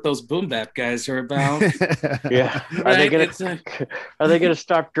wonder what those boom bap guys are about. Yeah, right? Are they gonna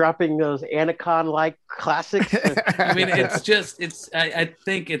start dropping those Anacon classics? I mean, I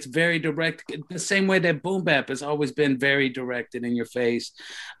think it's very direct, the same way that boom bap has always been very directed in your face,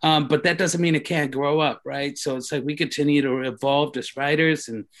 but that doesn't mean it can't grow up, right? So it's we continue to evolve as writers,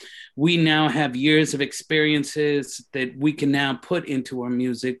 and we now have years of experiences that we can now put into our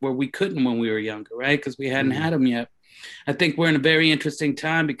music where we couldn't when we were younger, right? Because we hadn't had them yet. I think we're in a very interesting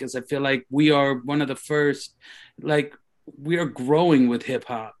time because I feel like we are one of the first, we are growing with hip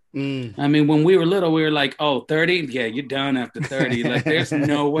hop. I mean, when we were little, we were 30? Yeah, you're done after 30. There's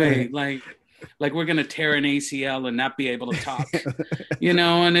no way. We're going to tear an ACL and not be able to talk,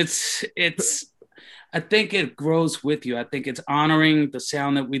 and it's, I think it grows with you. I think it's honoring the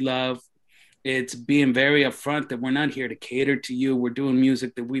sound that we love. It's being very upfront that we're not here to cater to you. We're doing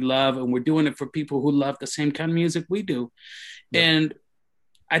music that we love, and we're doing it for people who love the same kind of music we do. Yeah. And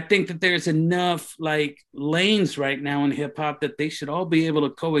I think that there's enough lanes right now in hip hop that they should all be able to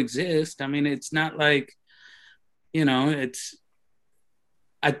coexist. I mean, it's not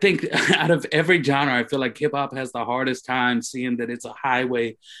I think out of every genre, I feel like hip hop has the hardest time seeing that it's a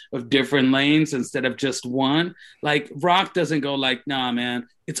highway of different lanes instead of just one. Rock doesn't go nah, man,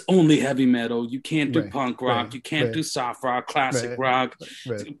 it's only heavy metal. You can't do punk rock. You can't do soft rock, classic rock.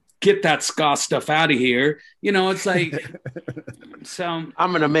 Get that ska stuff out of here. It's so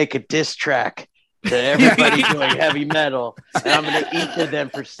I'm going to make a diss track to everybody doing heavy metal, and I'm going to eat to them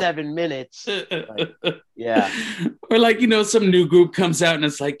for 7 minutes. Yeah. Or some new group comes out and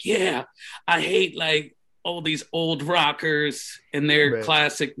it's yeah, I hate all these old rockers and their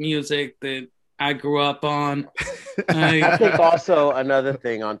classic music that I grew up on. I think also another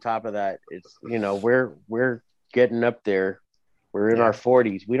thing on top of that is, we're getting up there. We're in our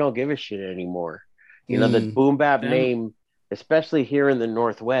 40s. We don't give a shit anymore. The boom bap name, especially here in the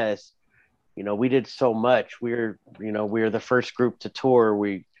Northwest, we did so much. We're the first group to tour.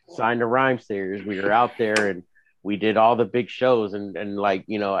 We signed to Rhyme Series. We were out there and we did all the big shows. And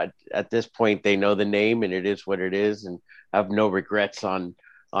at this point, they know the name and it is what it is. And I have no regrets on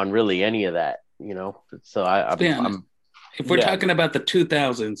really any of that, So if we're Yeah. talking about the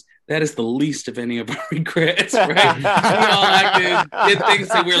 2000s, that is the least of any of our regrets, right? We all acted, did things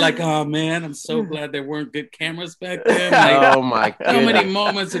that we're like, oh man, I'm so glad there weren't good cameras back then. Like, Oh my so many goodness.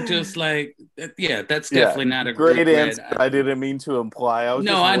 moments of just like, yeah, that's definitely not a great regret. answer. I didn't mean to imply. I was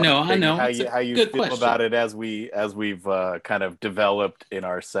No, just I know, wondering how It's you a how you good feel question. about it as we've kind of developed in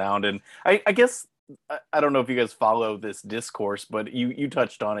our sound. And I guess I don't know if you guys follow this discourse, but you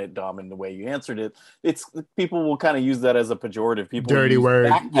touched on it, Dom, in the way you answered it. It's people will kind of use that as a pejorative. People Dirty use word.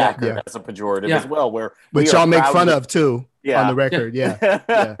 backpacker Yeah. as a pejorative Yeah. as well, where Which we are y'all make proud fun to- of too on the record. Yeah.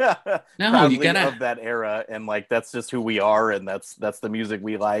 No, proudly you gotta- of that era, and like that's just who we are, and that's the music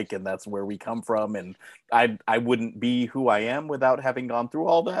we like, and that's where we come from. And I wouldn't be who I am without having gone through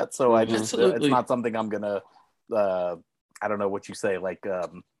all that. So I just it's Absolutely. not something I'm gonna I don't know what you say, like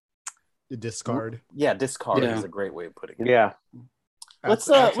Discard. yeah, discard Yeah. is a great way of putting it. Yeah. Let's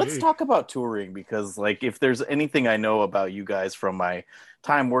Absolutely. talk about touring, because like if there's anything I know about you guys from my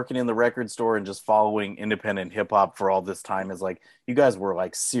time working in the record store and just following independent hip hop for all this time is like you guys were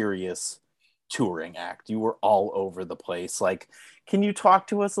like serious touring act. You were all over the place. Like, can you talk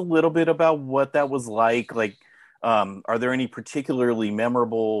to us a little bit about what that was like? Like, are there any particularly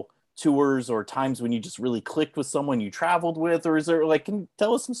memorable tours or times when you just really clicked with someone you traveled with, or is there like, can you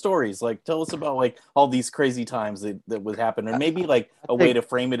tell us some stories? Like, tell us about like all these crazy times that would happen, and maybe like a way to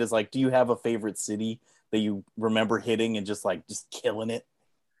frame it is like, do you have a favorite city that you remember hitting and just killing it?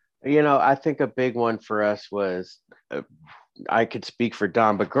 You know, I think a big one for us was, I could speak for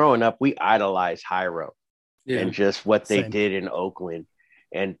Don, but growing up, we idolized Hyro Yeah. and just what they Same. did in Oakland,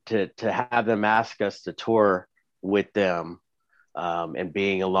 and to have them ask us to tour with them, and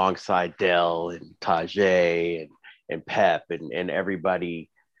being alongside Dell and Tajay and Pep and everybody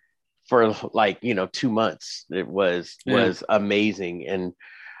for like 2 months. It was amazing. And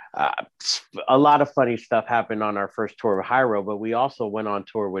a lot of funny stuff happened on our first tour of Hyro, but we also went on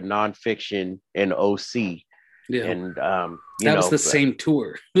tour with Nonfiction and OC. Yeah. And that was the same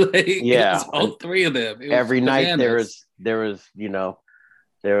tour. Like, Yeah. it was all three of them. It was every night bananas.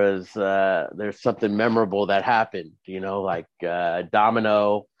 there's something memorable that happened, like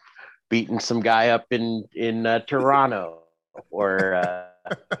Domino beating some guy up in Toronto, or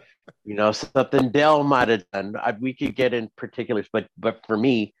something Dell might have done. We could get in particulars, but for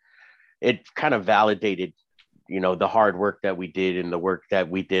me, it kind of validated the hard work that we did and the work that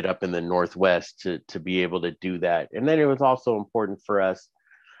we did up in the Northwest to be able to do that. And then it was also important for us.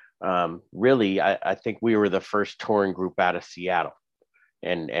 Really, I think we were the first touring group out of Seattle,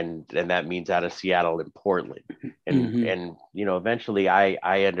 and that means out of Seattle and Portland. And eventually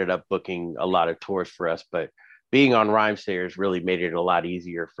I ended up booking a lot of tours for us, but being on Rhymesayers really made it a lot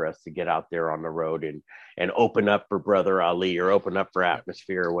easier for us to get out there on the road and open up for Brother Ali or open up for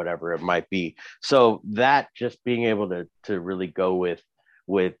Atmosphere or whatever it might be. So that just being able to really go with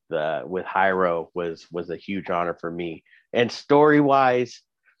Hyro was a huge honor for me. And story wise,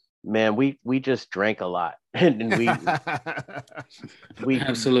 man, we just drank a lot, and we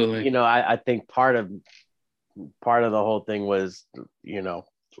Absolutely. I think part of the whole thing was,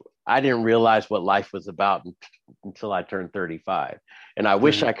 I didn't realize what life was about until I turned 35. And I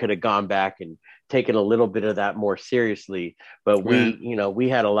wish I could have gone back and taken a little bit of that more seriously, but we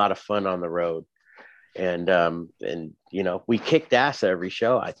had a lot of fun on the road, and we kicked ass every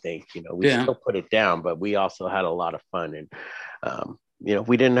show. I think, we still put it down, but we also had a lot of fun. And,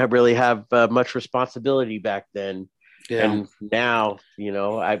 we didn't really have much responsibility back then. Yeah. And now,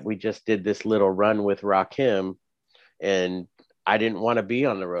 we just did this little run with Rakim, and I didn't want to be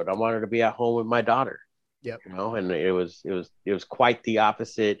on the road. I wanted to be at home with my daughter. Yep. And it was quite the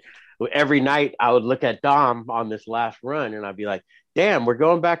opposite. Every night I would look at Dom on this last run, and I'd be like, "Damn, we're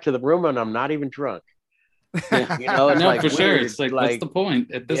going back to the room, and I'm not even drunk." It's No, like for sure. weird. It's like, what's the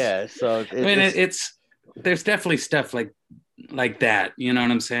point? So it's there's definitely stuff like that. You know what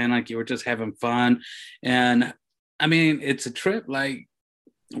I'm saying? Like, you were just having fun, and I mean, it's a trip. Like,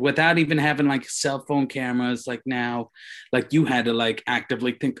 without even having like cell phone cameras, like now, like you had to like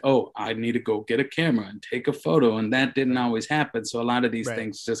actively think, oh, I need to go get a camera and take a photo, and that didn't always happen. So a lot of these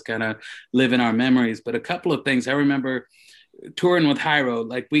things just kind of live in our memories. But a couple of things I remember touring with Hyro,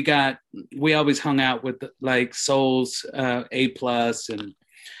 like we always hung out with like Souls, A+ and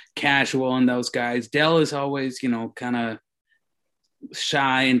Casual and those guys. Dell is always, kind of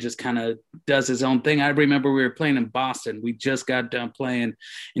shy and just kind of does his own thing. I remember we were playing in Boston. We just got done playing,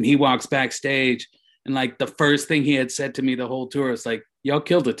 and he walks backstage, and like the first thing he had said to me the whole tour is like, "Y'all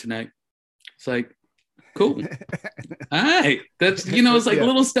killed it tonight." It's like, cool. All right. That's, it's like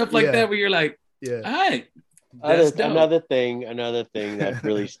little stuff like that where you're like, all right. Another thing that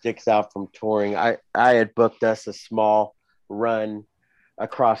really sticks out from touring, I had booked us a small run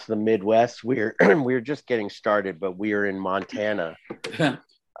across the Midwest. We're just getting started, but we are in Montana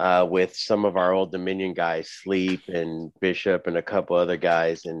with some of our Old Dominion guys, Sleep and Bishop and a couple other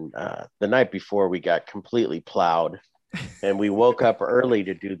guys. And the night before, we got completely plowed. And we woke up early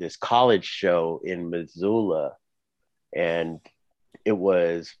to do this college show in Missoula. And it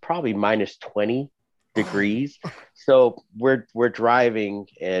was probably minus 20 degrees. So we're driving,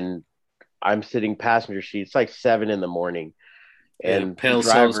 and I'm sitting passenger seat. It's like 7 a.m. And Pale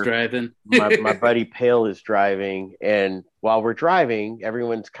Soul's driving. my buddy Pale is driving, and while we're driving,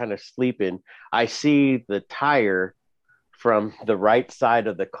 everyone's kind of sleeping. I see the tire from the right side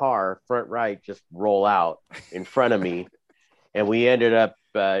of the car, front right, just roll out in front of me, and we ended up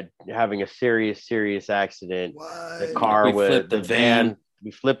having a serious accident. What? The car We was flipped the van.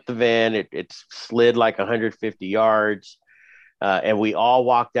 We flipped the van. It slid like 150 yards, and we all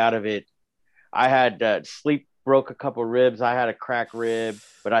walked out of it. I had Sleep broke a couple ribs. I had a cracked rib,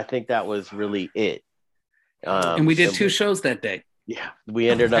 but I think that was really it. And we did 2 shows that day. Yeah, we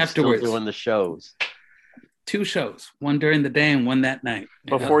ended up Afterwards. still doing the shows. 2 shows, one during the day and one that night.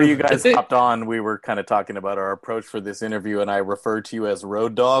 Before you guys hopped on, we were kind of talking about our approach for this interview, and I referred to you as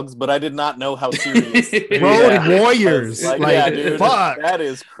road dogs, but I did not know how serious. Road warriors. Yeah, dude, fuck. that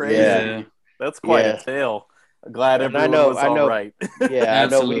is crazy. Yeah. That's quite Yeah. a tale. Glad And everyone was all right. Yeah, I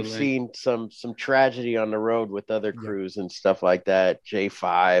know we've Absolutely. seen some tragedy on the road with other crews and stuff like that.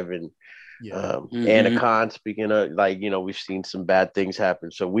 J5 and Mhm. Anacon. Speaking of, like, we've seen some bad things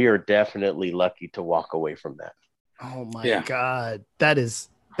happen. So we are definitely lucky to walk away from that. Oh my Yeah. God. That is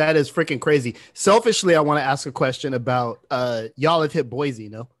freaking crazy. Selfishly, I want to ask a question about y'all have hit Boise,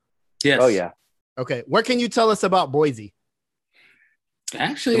 no? Yes. Oh yeah, Okay. What can you tell us about Boise?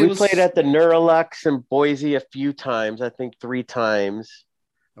 Actually, we it was played at the Neurolux in Boise a few times. I think 3 times.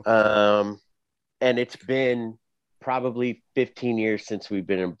 Okay. And it's been probably 15 years since we've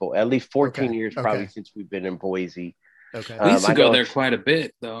been in at least 14 Okay. years Okay. probably since we've been in Boise. Okay. we used to I go know there it's- quite a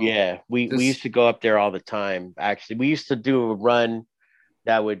bit, though. Yeah, we This- used to go up there all the time. Actually, we used to do a run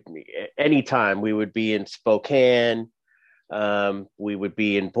that would anytime we would be in Spokane, we would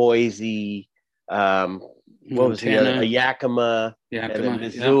be in Boise, what was the other? Montana. Yakima, Yeah, and come then on.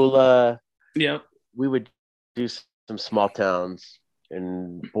 Missoula. Yep. We would do some small towns,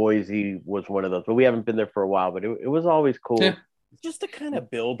 and Boise was one of those. But we haven't been there for a while. But it was always cool. Yeah. Just to kind of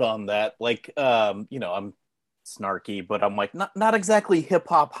build on that, like, I'm snarky, but I'm like, not exactly hip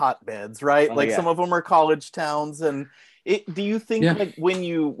hop hotbeds, right? Oh, Like yeah. some of them are college towns, and do you think Yeah. like when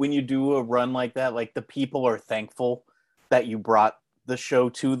you do a run like that, like the people are thankful that you brought the show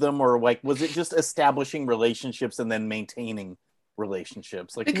to them, or like was it just establishing relationships and then maintaining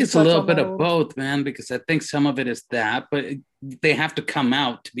relationships? Like, I think can you it's a touch little on bit that a of little? both, man, because I think some of it is that, but they have to come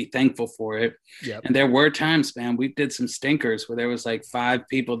out to be thankful for it. Yep. And there were times, man, we did some stinkers where there was like 5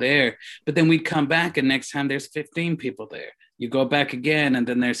 people there, but then we'd come back and next time there's 15 people there. You go back again and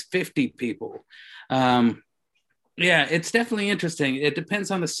then there's 50 people. Yeah, it's definitely interesting. It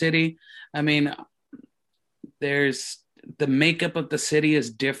depends on the city. I mean, there's the makeup of the city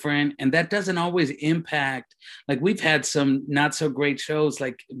is different, and that doesn't always impact. Like we've had some not so great shows.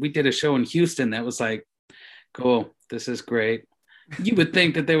 Like we did a show in Houston that was like, cool, this is great. You would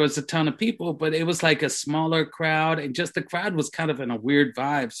think that there was a ton of people, but it was like a smaller crowd, and just the crowd was kind of in a weird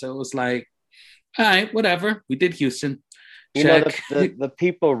vibe. So it was like, all right, whatever. We did Houston. You know, Check. the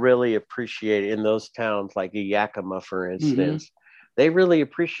people really appreciate it in those towns, like Yakima, for instance. They really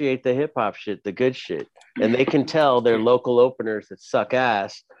appreciate the hip hop shit, the good shit, and they can tell their local openers that suck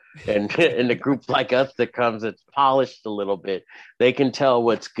ass, and a group like us that comes that's polished a little bit. They can tell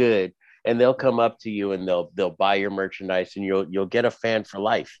what's good, and they'll come up to you and they'll buy your merchandise, and you'll get a fan for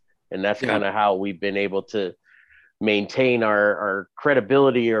life. And that's kind of how we've been able to maintain our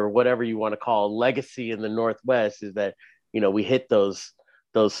credibility, or whatever you want to call legacy in the Northwest, is that we hit those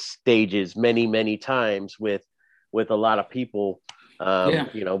stages many times with a lot of people.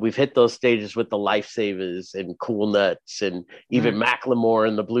 We've hit those stages with the Lifesavers and Cool Nuts and even Macklemore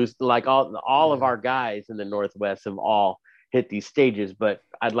and the Blues. Like all of our guys in the Northwest have all hit these stages, but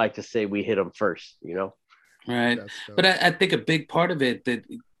I'd like to say we hit them first. Right. That's dope. But I think a big part of it that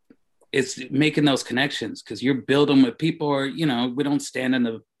is making those connections, because you're building with people, or we don't stand in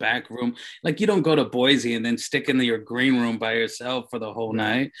the back room. Like you don't go to Boise and then stick in your green room by yourself for the whole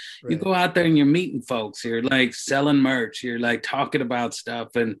night. You Right. go out there and you're meeting folks. You're like selling merch. You're like talking about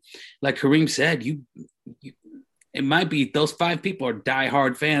stuff. And like Kareem said, you it might be those 5 people are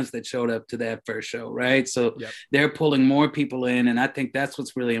diehard fans that showed up to that first show, right? So they're pulling more people in, and I think that's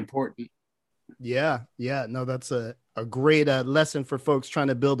what's really important. Yeah. No, that's a great lesson for folks trying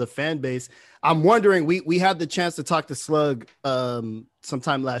to build a fan base. I'm wondering, we had the chance to talk to Slug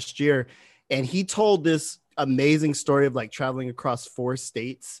sometime last year, and he told this amazing story of like traveling across 4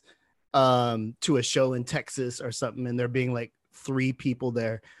 states to a show in Texas or something, and there being like 3 people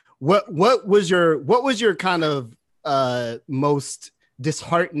there. What was your kind of most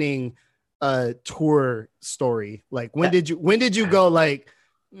disheartening tour story? Like when did you go like,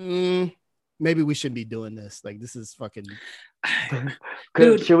 maybe we shouldn't be doing this? Like, this is fucking.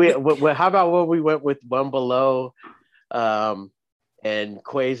 Should we? How about when we went with One Below, and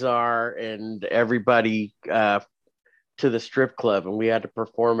Quasar and everybody to the strip club, and we had to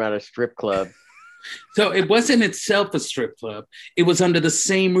perform at a strip club. So it wasn't itself a strip club. It was under the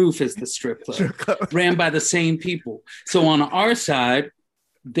same roof as the strip club, ran by the same people. So on our side,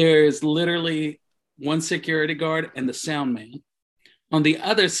 there's literally one security guard and the sound man. On the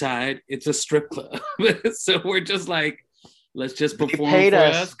other side, it's a strip club. So we're just like, let's just perform for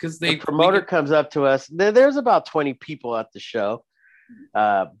us because the promoter comes up to us. There's about 20 people at the show,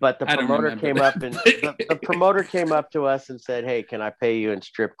 but the promoter came up and the promoter came up to us and said, "Hey, can I pay you in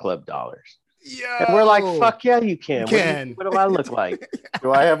strip club dollars?" Yeah, and we're like, "Fuck yeah, you can." What do I look like?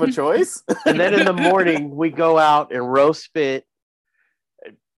 Do I have a choice? And then in the morning, we go out and Rose Spit.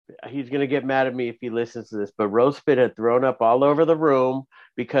 He's going to get mad at me if he listens to this, but Rose Spit had thrown up all over the room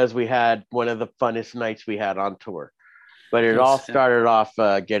because we had one of the funnest nights we had on tour. But it all started off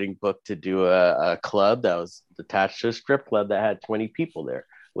getting booked to do a club that was attached to a strip club that had 20 people there,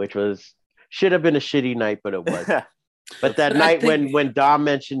 which should have been a shitty night, but it wasn't. But that night when Dom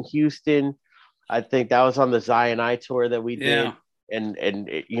mentioned Houston, I think that was on the Zion I tour that we did. Yeah. And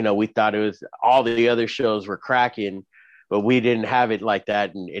you know, we thought it was all the other shows were cracking, but we didn't have it like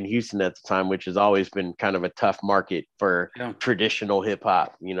that in Houston at the time, which has always been kind of a tough market for traditional hip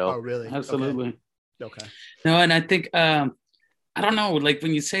hop, you know? Oh, really? Absolutely. Okay. No, and I think, I don't know, like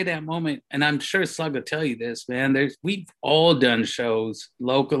when you say that moment, and I'm sure Slug will tell you this, man, we've all done shows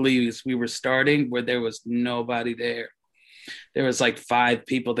locally as we were starting where there was nobody there. There was like 5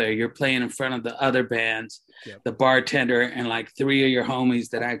 people there. You're playing in front of the other bands, the bartender, and like 3 of your homies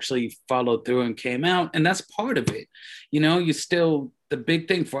that actually followed through and came out. And that's part of it. You know, the big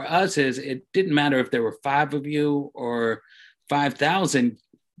thing for us is it didn't matter if there were 5 of you or 5,000,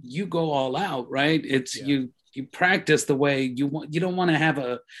 you go all out, right? It's you practice the way you want. You don't want to have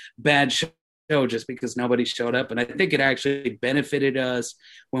a bad show just because nobody showed up. And I think it actually benefited us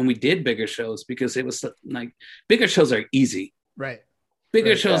when we did bigger shows, because it was like bigger shows are easy. Right.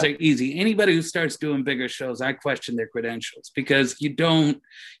 Bigger shows are easy. Anybody who starts doing bigger shows, I question their credentials, because you don't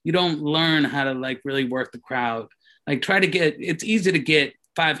learn how to like really work the crowd. Like it's easy to get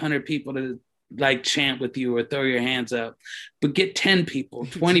 500 people to like chant with you or throw your hands up, but get 10 people,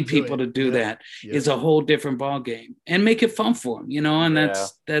 20 people to do that is a whole different ball game, and make it fun for them, you know? And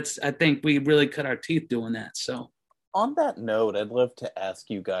that's, I think we really cut our teeth doing that. So on that note, I'd love to ask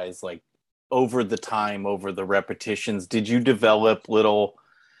you guys, like, over the repetitions, did you develop little,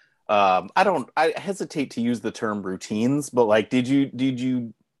 I hesitate to use the term routines, but like, did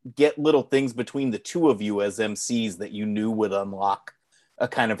you get little things between the two of you as MCs that you knew would unlock a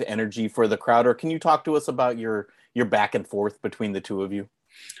kind of energy for the crowd? Or can you talk to us about your back and forth between the two of you?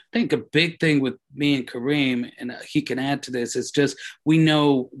 I think a big thing with me and Kareem, and he can add to this, is just we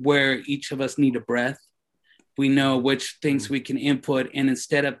know where each of us need a breath. We know which things we can input, and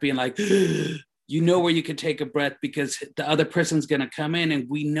instead of being like, you know where you can take a breath because the other person's going to come in, and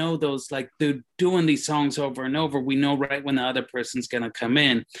we know those, like, they're doing these songs over and over. We know right when the other person's going to come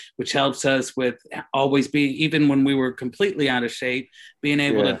in, which helps us with always being, even when we were completely out of shape, being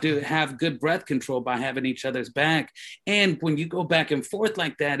able to have good breath control by having each other's back. And when you go back and forth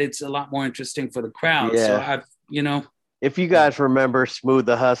like that, it's a lot more interesting for the crowd. So if you guys remember Smooth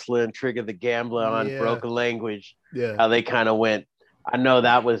the Hustler and Trigger the Gambler on Broken Language, how they kind of went, I know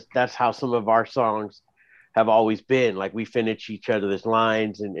that's how some of our songs have always been. Like, we finish each other's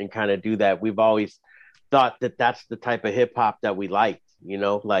lines and kind of do that. We've always thought that that's the type of hip hop that we liked, you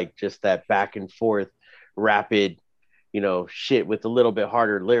know, like just that back and forth, rapid, you know, shit with a little bit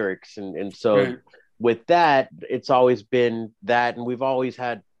harder lyrics. And so with that, it's always been that. And we've always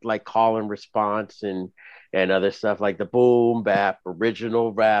had like call and response and other stuff like the boom bap,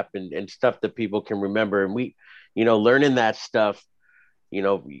 original rap and stuff that people can remember. And we, you know, learning that stuff, you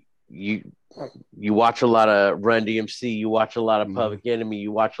know, you watch a lot of Run DMC, you watch a lot of Public Enemy,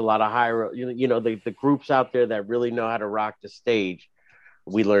 you watch a lot of Hyro, you know, the groups out there that really know how to rock the stage.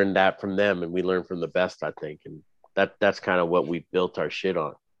 We learned that from them, and we learned from the best, I think. And that's kind of what we built our shit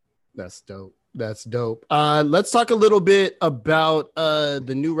on. That's dope. That's dope. Let's talk a little bit about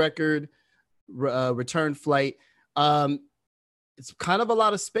the new record, Return Flight. It's kind of a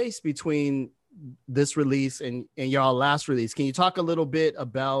lot of space between this release and y'all last release. Can you talk a little bit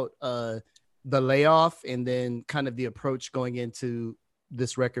about the layoff and then kind of the approach going into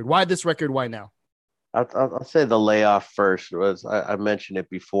this record? Why this record? Why now? I'll say the layoff first. Was I mentioned it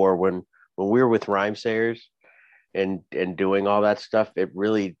before when we were with Rhymesayers and doing all that stuff, it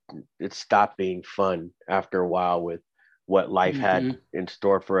stopped being fun after a while with what life had in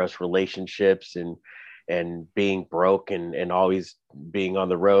store for us, relationships and being broke and always being on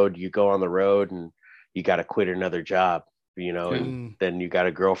the road. You go on the road and you got to quit another job, and then you got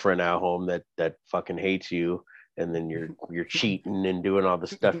a girlfriend at home that fucking hates you. And then you're cheating and doing all the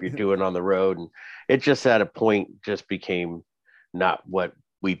stuff you're doing on the road. And it just at a point just became not what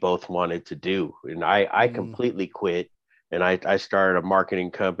we both wanted to do. And I completely quit. And I started a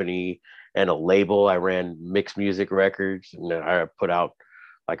marketing company and a label. I ran Mixed Music Records, and then I put out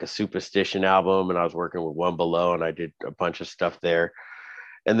like a Superstition album, and I was working with One Below, and I did a bunch of stuff there.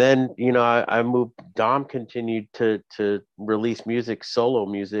 And then, I moved. Dom continued to release music, solo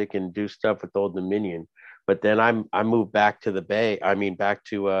music, and do stuff with Old Dominion. But then I moved back to the Bay. Back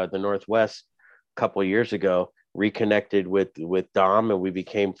to the Northwest a couple of years ago. Reconnected with Dom, and we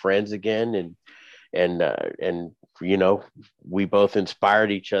became friends again. And we both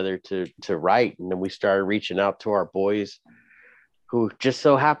inspired each other to write. And then we started reaching out to our boys, who just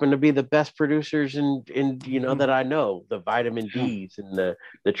so happen to be the best producers in that I know, the Vitamin D's and the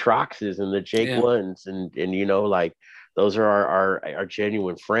Troxes and the Jake Ones, and like those are our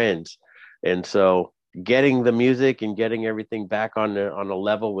genuine friends. And so getting the music and getting everything back on a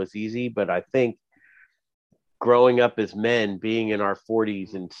level was easy, but I think growing up as men, being in our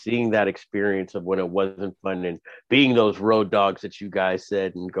 40s and seeing that experience of when it wasn't fun and being those road dogs that you guys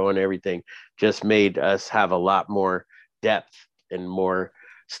said and going everything just made us have a lot more depth and more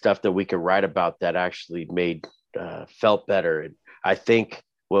stuff that we could write about that actually made felt better. And I think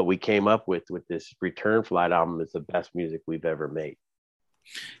what we came up with this Return Flight album is the best music we've ever made.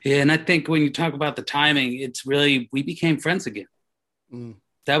 Yeah, and I think when you talk about the timing, it's really, we became friends again.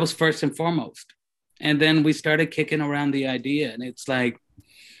 That was first and foremost. And then we started kicking around the idea. And it's like,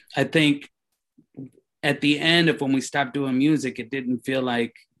 I think at the end of when we stopped doing music, it didn't feel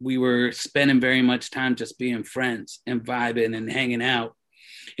like we were spending very much time just being friends and vibing and hanging out.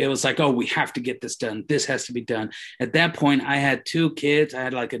 It was like, oh, we have to get this done. This has to be done. At that point, I had 2 kids. I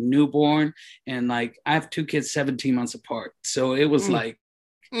had like a newborn, and like I have 2 kids 17 months apart. So it was like,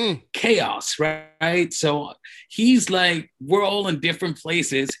 chaos, right? So he's like, we're all in different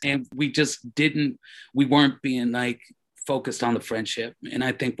places, and we weren't being like focused on the friendship. And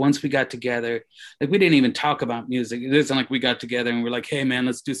I think once we got together, like we didn't even talk about music. It isn't like we got together and we're like, hey man,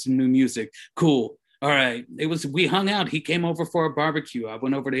 let's do some new music. Cool. All right. We hung out. He came over for a barbecue. I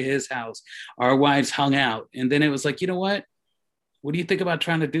went over to his house. Our wives hung out. And then it was like, you know what? What do you think about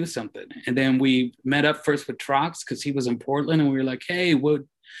trying to do something? And then we met up first with Trox because he was in Portland, and we were like, hey, what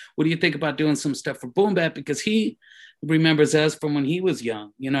do you think about doing some stuff for Boom Bap? Because he remembers us from when he was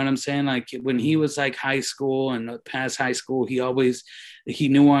young. You know what I'm saying? Like when he was like high school and past high school, he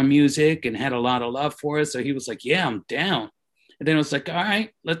knew our music and had a lot of love for us. So he was like, yeah, I'm down. And then it was like, all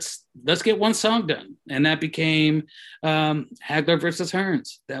right, let's get one song done. And that became Hagler versus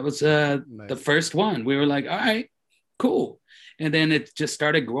Hearns. That was nice. The first one. We were like, all right, cool. And then it just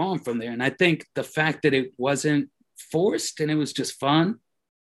started growing from there. And I think the fact that it wasn't forced and it was just fun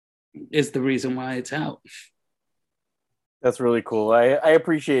is the reason why it's out. That's really cool. I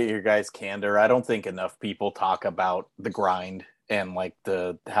appreciate your guys' candor. I don't think enough people talk about the grind and like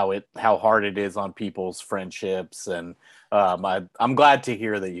how hard it is on people's friendships. And I'm glad to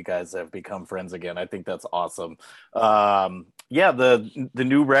hear that you guys have become friends again. I think that's awesome. The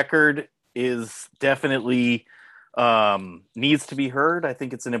new record is definitely needs to be heard. I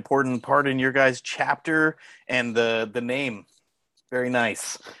think it's an important part in your guys' chapter, and the name, very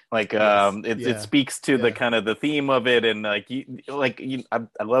nice. Like it speaks to the kind of the theme of it, and I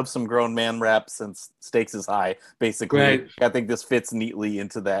love some grown man rap since Stakes is High. Basically, right. I think this fits neatly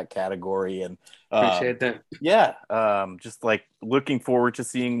into that category, and appreciate that. Yeah, just like looking forward to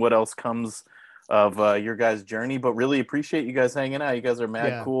seeing what else comes of your guys' journey, but really appreciate you guys hanging out. You guys are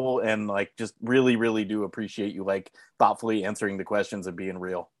mad cool, and like just really, really do appreciate you like thoughtfully answering the questions and being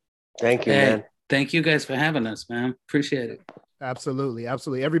real. Thank you, man. Thank you guys for having us, man. Appreciate it. Absolutely.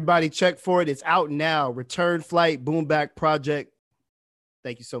 Everybody check for it. It's out now. Return Flight, Boom Bap Project.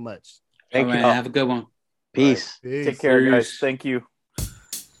 Thank you so much. Thank you. Have a good one. Peace. Right. Take care, guys. Thank you.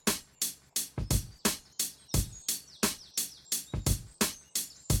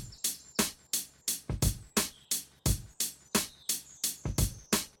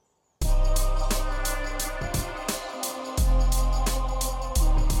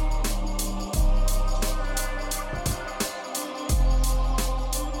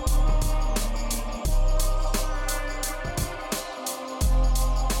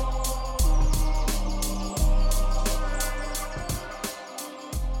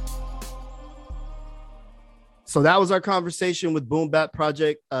 So that was our conversation with Boom Bap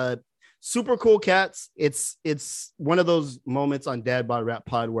Project. Super cool cats. It's one of those moments on Dad Bod Rap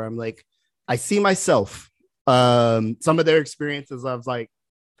Pod where I'm like, I see myself. Some of their experiences, I was like,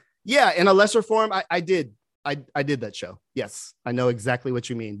 yeah, in a lesser form, I did that show. Yes, I know exactly what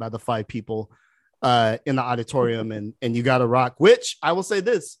you mean by the 5 people in the auditorium and you gotta rock, which I will say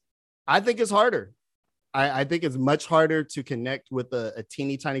this, I think is harder. I think it's much harder to connect with a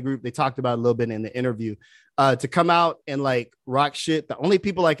teeny tiny group. They talked about a little bit in the interview to come out and like rock shit. The only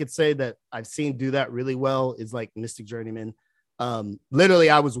people I could say that I've seen do that really well is like Mystic Journeyman. Literally,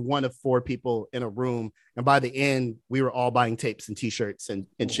 I was one of 4 people in a room, and by the end, we were all buying tapes and T-shirts and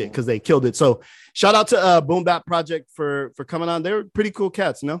shit because they killed it. So, shout out to Boom Bap Project for coming on. They're pretty cool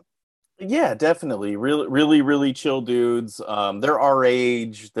cats, no? Yeah, definitely. Really chill dudes. They're our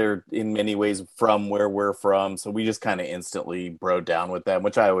age. They're in many ways from where we're from, so we just kind of instantly bro down with them,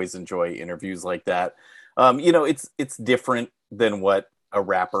 which I always enjoy interviews like that. It's different than what a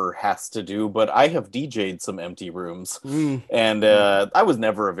rapper has to do, but I have DJ'd some empty rooms, and I was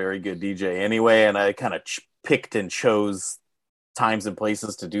never a very good DJ anyway, and I kind of picked and chose times and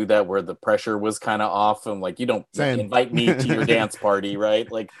places to do that where the pressure was kind of off. And like, you don't invite me to your dance party, right?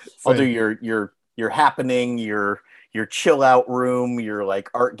 Like, I'll do your happening, your chill out room, your like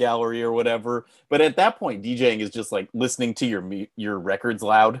art gallery or whatever. But at that point, DJing is just like listening to your records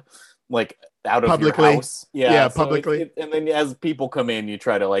loud, like out of publicly. Your house. Yeah, so publicly. And then as people come in, you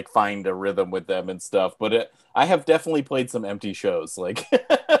try to like find a rhythm with them and stuff. But I have definitely played some empty shows, like,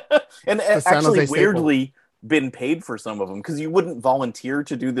 and actually weirdly been paid for some of them, because you wouldn't volunteer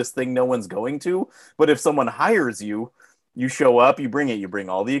to do this thing no one's going to. But if someone hires you, you show up, you bring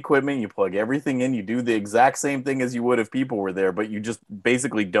all the equipment, you plug everything in, you do the exact same thing as you would if people were there, but you just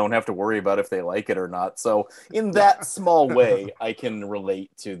basically don't have to worry about if they like it or not. So in that small way, I can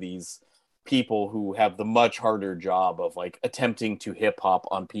relate to these people who have the much harder job of like attempting to hip hop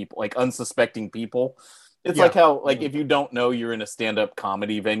on people, like unsuspecting people. It's like how, like, if you don't know you're in a stand-up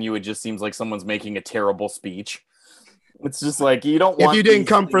comedy venue, it just seems like someone's making a terrible speech. It's just like, you don't want... If you didn't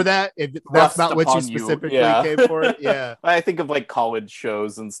come for that, if that's not what you specifically came for, yeah. I think of, like, college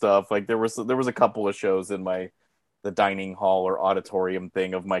shows and stuff. Like, there was a couple of shows in the dining hall or auditorium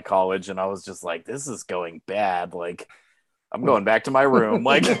thing of my college, and I was just like, this is going bad. Like, I'm going back to my room.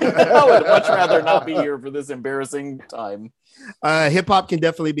 Like, I would much rather not be here for this embarrassing time. Hip hop can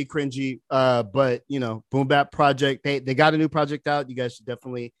definitely be cringy, but you know, Boom Bap Project, they got a new project out. You guys should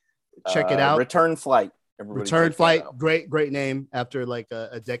definitely check it out. Return Flight. Return Flight, great name. After like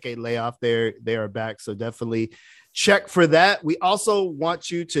a decade layoff, they are back. So definitely check for that. We also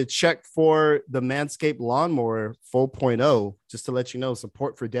want you to check for the Manscaped Lawnmower 4.0. Just to let you know,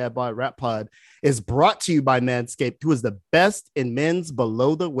 support for Dad Bod Rap Pod is brought to you by Manscaped, who is the best in men's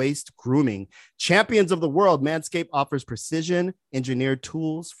below the waist grooming. Champions of the world, Manscaped offers precision engineered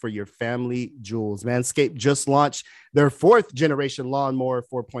tools for your family jewels. Manscaped just launched their 4th generation Lawnmower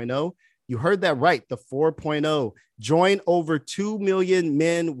 4.0. You heard that right, the 4.0. Join over 2 million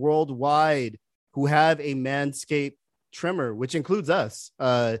men worldwide who have a Manscaped trimmer, which includes us.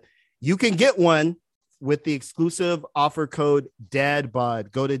 You can get one with the exclusive offer code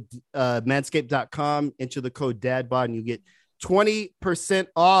DADBOD. Go to manscaped.com, enter the code DADBOD, and you get 20%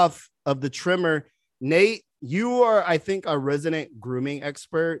 off of the trimmer. Nate, you are, I think, a resident grooming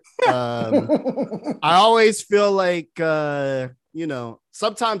expert. I always feel like, you know,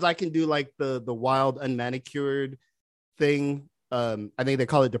 sometimes I can do like the wild unmanicured thing. I think they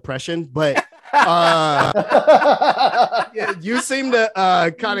call it depression, but yeah, you seem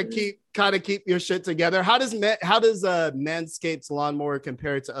to kind of keep your shit together. How does Manscaped's lawnmower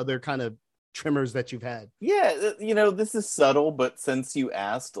compare to other kind of trimmers that you've had? Yeah, you know, this is subtle, but since you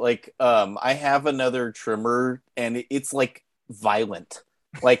asked, like, I have another trimmer, and it's like violent.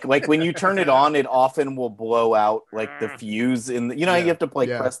 Like when you turn it on, it often will blow out like the fuse in the, you know, you have to like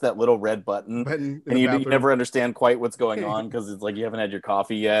press that little red button and you never understand quite what's going on because it's like you haven't had your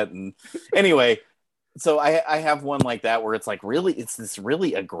coffee yet. And anyway, so I have one like that where it's like it's this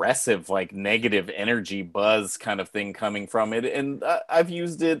really aggressive, like negative energy buzz kind of thing coming from it. And I've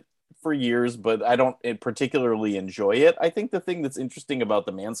used it for years, but I don't particularly enjoy it. I think the thing that's interesting about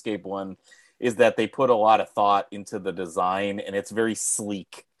the Manscaped one is that they put a lot of thought into the design, and it's very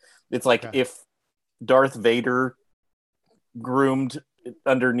sleek. It's like if Darth Vader groomed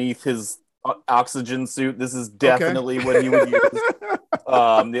underneath his oxygen suit, this is definitely what he would use.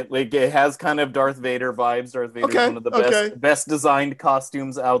 It has kind of Darth Vader vibes. Darth Vader is one of the best designed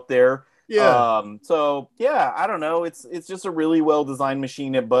costumes out there. Yeah. So yeah, I don't know. It's just a really well designed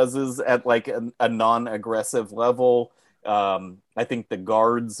machine. It buzzes at like a non-aggressive level. I think the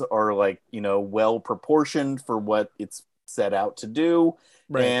guards are like, well proportioned for what it's set out to do.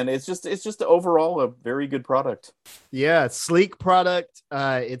 Right. And it's just overall a very good product. Yeah, sleek product.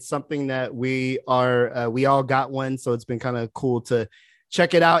 It's something that we all got one, so it's been kind of cool to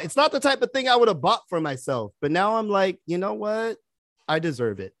check it out. It's not the type of thing I would have bought for myself, but now I'm like, you know what? I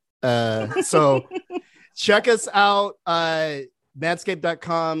deserve it. So check us out.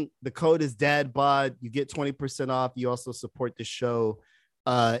 Manscaped.com. The code is DADBOD. You get 20% off. You also support the show.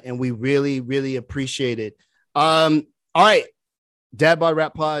 And we really, really appreciate it. All right. DadBod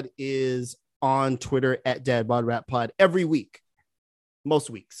Rap Pod is on Twitter at DadBod Rap Pod every week. Most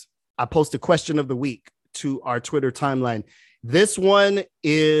weeks. I post a question of the week to our Twitter timeline. This one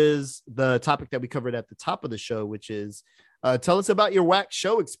is the topic that we covered at the top of the show, which is tell us about your wax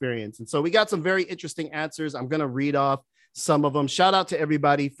show experience. And so we got some very interesting answers. I'm going to read off some of them. Shout out to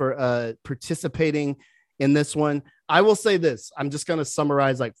everybody for participating in this one. I will say this. I'm just going to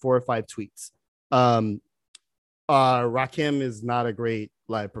summarize like 4 or 5 tweets. Rakim is not a great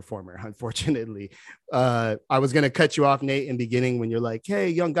live performer, unfortunately. I was going to cut you off, Nate, in the beginning when you're like, hey,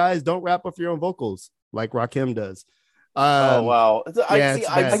 young guys, don't rap off your own vocals like Rakim does. Oh, wow. I've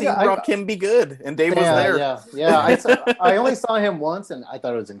seen Rakim be good, and Dave was there. I only saw him once, and I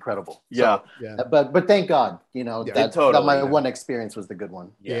thought it was incredible. So, But thank God, that my one experience was the good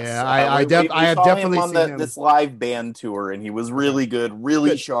one. Yes. Yeah, I have definitely seen him on this live band tour, and he was really good,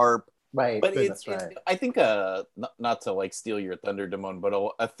 really sharp. Right, but that's right. I think not to like steal your thunder, Damone, but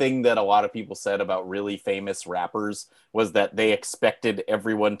a thing that a lot of people said about really famous rappers was that they expected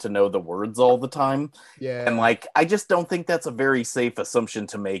everyone to know the words all the time. Yeah, and like I just don't think that's a very safe assumption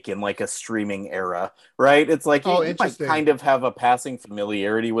to make in like a streaming era, right? It's like you might kind of have a passing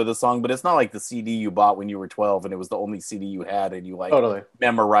familiarity with a song, but it's not like the CD you bought when you were 12 and it was the only CD you had and you like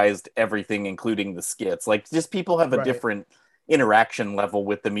memorized everything, including the skits. Like just people have a different interaction level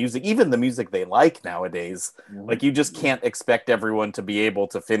with the music, even the music they like nowadays. Like you just can't expect everyone to be able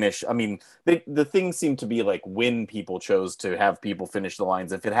to finish. I mean, the thing seemed to be like when people chose to have people finish the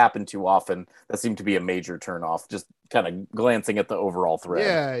lines, if it happened too often, that seemed to be a major turnoff. Just kind of glancing at the overall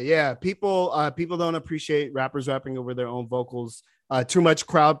thread. Yeah. People don't appreciate rappers rapping over their own vocals. Too much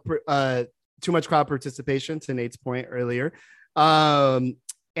crowd participation, to Nate's point earlier. And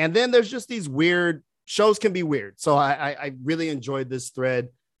then there's just these weird shows can be weird. So I really enjoyed this thread.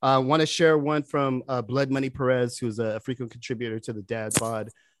 I want to share one from Blood Money Perez, who's a frequent contributor to the Dad Bod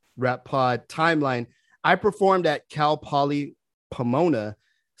Rap Pod timeline. I performed at Cal Poly Pomona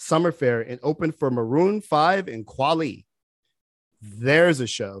Summer Fair and opened for Maroon 5 and Kweli. There's a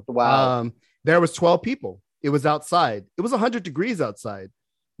show. Wow. There was 12 people. It was outside. It was 100 degrees outside.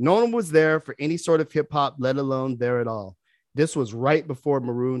 No one was there for any sort of hip hop, let alone there at all. This was right before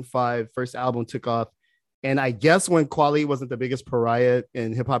Maroon 5 first album took off. And I guess when Kweli wasn't the biggest pariah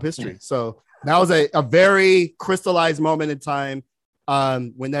in hip hop history. So that was a very crystallized moment in time.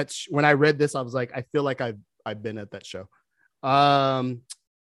 When I read this, I was like, I feel like I've been at that show.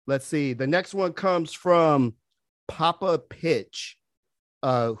 Let's see. The next one comes from Papa Pitch,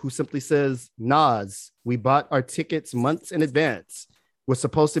 who simply says, Nas, we bought our tickets months in advance. Was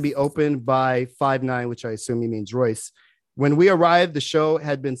supposed to be open by 5/9, which I assume he means Royce. When we arrived, the show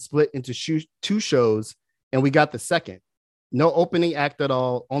had been split into 2 shows, and we got the second. No opening act at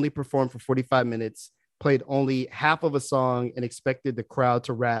all, only performed for 45 minutes, played only half of a song, and expected the crowd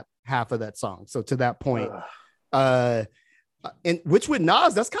to rap half of that song. So to that point, and which with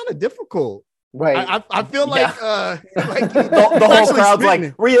Nas, that's kind of difficult. Right. I feel like the whole crowd's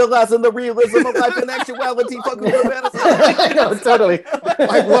like realizing the realism of life and actuality. Fucking I know, totally.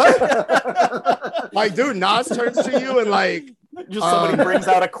 Like what? Like, dude, Nas turns to you and like just somebody brings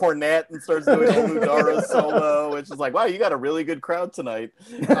out a cornet and starts doing a Ludara solo. It's just like, wow, you got a really good crowd tonight.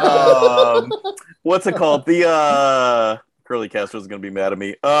 What's it called? The Curly Castro's gonna be mad at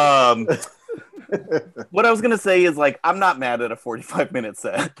me. What I was gonna say is like, I'm not mad at a 45-minute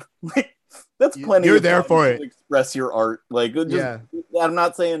set. Like, that's plenty. You're there for it. Express your art. Like, I'm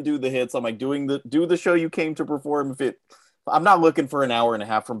not saying do the hits. I'm like do the show you came to perform. I'm not looking for an hour and a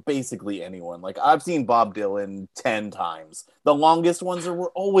half from basically anyone. Like I've seen Bob Dylan 10 times. The longest ones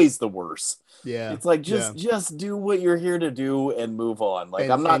were always the worst. Yeah. It's like just do what you're here to do and move on. Like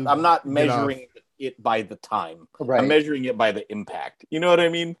I'm not measuring it by the time. Right. I'm measuring it by the impact. You know what I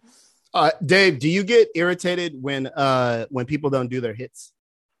mean? Dave, do you get irritated when people don't do their hits?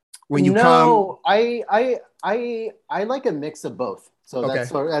 When you I like a mix of both. So that's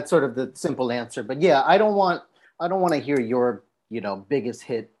sort of the simple answer. But yeah, I don't want to hear your, biggest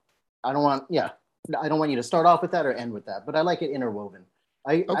hit. I don't want you to start off with that or end with that, but I like it interwoven.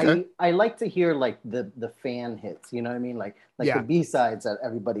 I like to hear like the fan hits, you know what I mean? Like Yeah. the B-sides that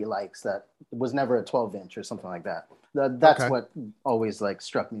everybody likes that was never a 12-inch or something like that. That's Okay. what always like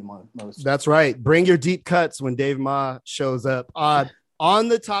struck me most. That's right. Bring your deep cuts when Dave Ma shows up. On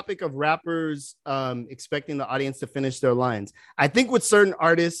the topic of rappers expecting the audience to finish their lines, I think with certain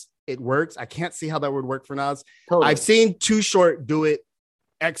artists it works. I can't see how that would work for Nas. Totally. I've seen Too Short do it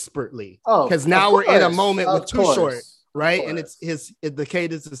expertly. Oh, because of now we're in a course, moment of with Too course, Short, of right? And course. it's the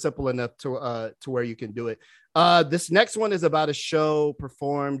cadence is simple enough to where you can do it. This next one is about a show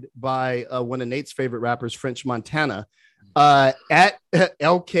performed by one of Nate's favorite rappers, French Montana. At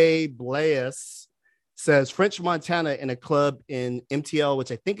LK Blaise says French Montana in a club in MTL,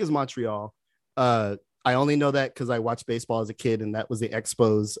 which I think is Montreal. I only know that because I watched baseball as a kid, and that was the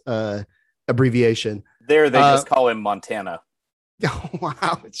Expos abbreviation. There, they just call him Montana. Oh,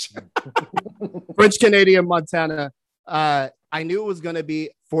 wow. French Canadian Montana. I knew it was going to be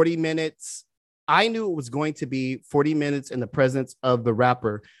 40 minutes. I knew it was going to be 40 minutes in the presence of the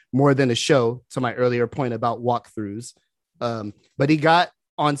rapper more than a show, to my earlier point about walkthroughs. But he got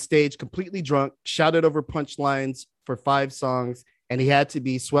on stage completely drunk, shouted over punchlines for 5 songs, and he had to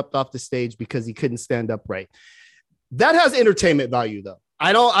be swept off the stage because he couldn't stand upright. That has entertainment value, though.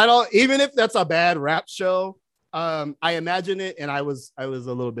 I don't, even if that's a bad rap show, I imagine it, and I was a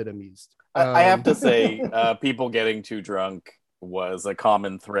little bit amused. I have to say, people getting too drunk was a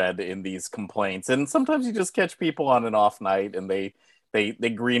common thread in these complaints. And sometimes you just catch people on an off night and they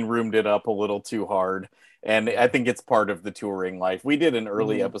green roomed it up a little too hard. And I think it's part of the touring life. We did an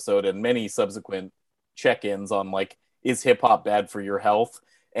early episode and many subsequent check-ins on like, is hip hop bad for your health?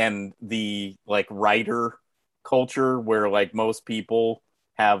 And the like writer culture where like most people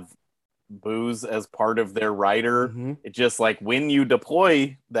have booze as part of their writer. It just like when you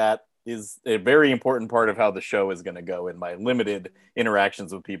deploy that is a very important part of how the show is going to go in my limited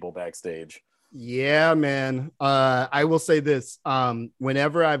interactions with people backstage. Yeah, man. I will say this.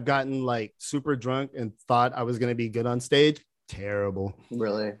 Whenever I've gotten like super drunk and thought I was going to be good on stage, terrible.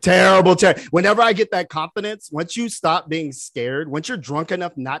 Really? Terrible. Whenever I get that confidence, once you stop being scared, once you're drunk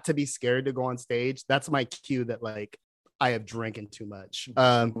enough not to be scared to go on stage, that's my cue that like I have drinking too much.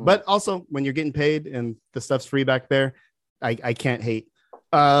 But also when you're getting paid and the stuff's free back there, I can't hate.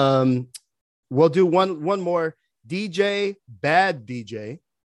 We'll do one more. DJ Bad DJ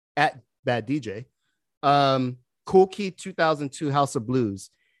at Bad DJ. Kool Keith 2002 House of Blues.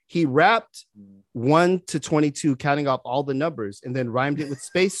 He rapped 1 to 22, counting off all the numbers, and then rhymed it with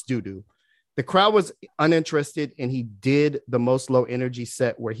space doo-doo. The crowd was uninterested, and he did the most low energy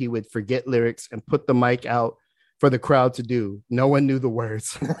set where he would forget lyrics and put the mic out for the crowd to do. No one knew the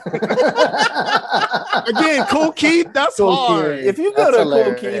words. Again, Kool Keith, that's Kool hard. Keith. If you go That's to Kool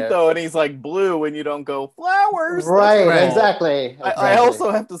hilarious. Keith though, and he's like blue, and you don't go flowers, Right, that's cool. exactly. I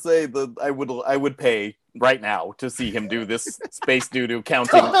also have to say that I would pay right now to see him do this space doo-doo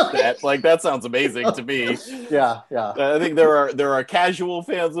counting set. Like that sounds amazing to me. Yeah. I think there are casual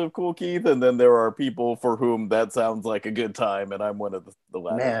fans of Kool Keith, and then there are people for whom that sounds like a good time, and I'm one of the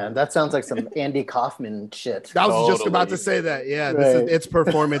latter. Man, that sounds like some Andy Kaufman shit. I was just about to Totally. say that. Yeah, Right. it's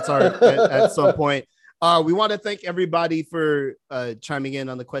performance art at some point. We want to thank everybody for chiming in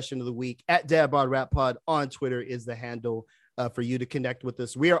on the question of the week. At Dadbod Rap Pod on Twitter is the handle for you to connect with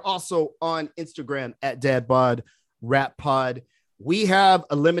us. We are also on Instagram at Dadbod Rap Pod. We have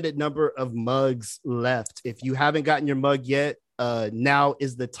a limited number of mugs left. If you haven't gotten your mug yet, now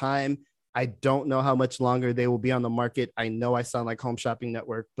is the time. I don't know how much longer they will be on the market. I know I sound like Home Shopping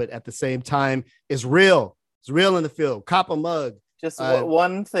Network, but at the same time, it's real. It's real in the field. Cop a mug. Just Uh,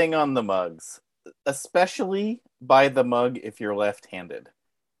 one thing on the mugs, especially buy the mug if you're left-handed.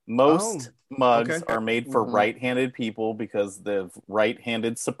 Most mugs okay. are made for right-handed people because the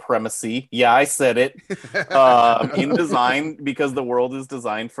right-handed supremacy. Yeah, I said it. In design, because the world is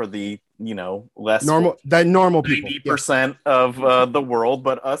designed for the less normal people. 90% of the world,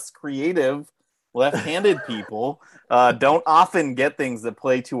 but us creative left-handed people don't often get things that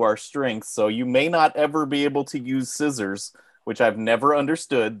play to our strengths. So you may not ever be able to use scissors, which I've never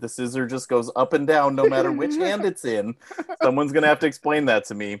understood. The scissor just goes up and down no matter which hand it's in. Someone's going to have to explain that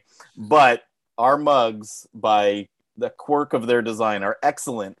to me. But our mugs, by the quirk of their design, are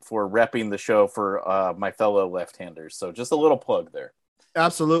excellent for repping the show for my fellow left-handers. So just a little plug there.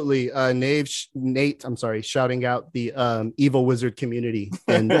 Absolutely. Nate, I'm sorry, shouting out the Evil Wizard community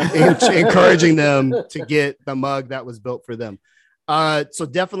and encouraging them to get the mug that was built for them. So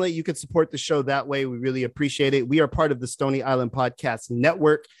definitely you can support the show that way. We really appreciate it. We are part of the Stony Island Podcast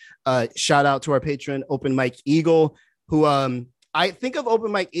Network. Shout out to our patron, Open Mike Eagle, who I think of Open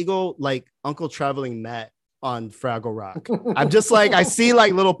Mike Eagle like Uncle Traveling Matt on Fraggle Rock. I'm just like, I see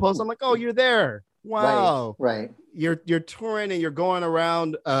like little posts. I'm like, oh, you're there. Wow. Right. You're touring and you're going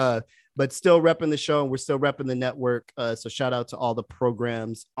around, but still repping the show, and we're still repping the network. So shout out to all the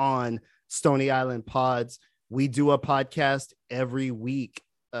programs on Stony Island Pods. We do a podcast every week.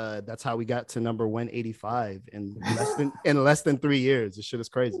 That's how we got to number 185 in less than 3 years. This shit is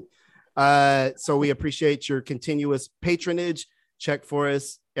crazy. So we appreciate your continuous patronage. Check for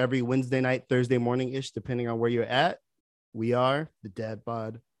us every Wednesday night, Thursday morning ish, depending on where you're at. We are the Dad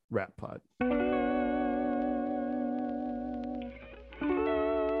Bod Rap Pod.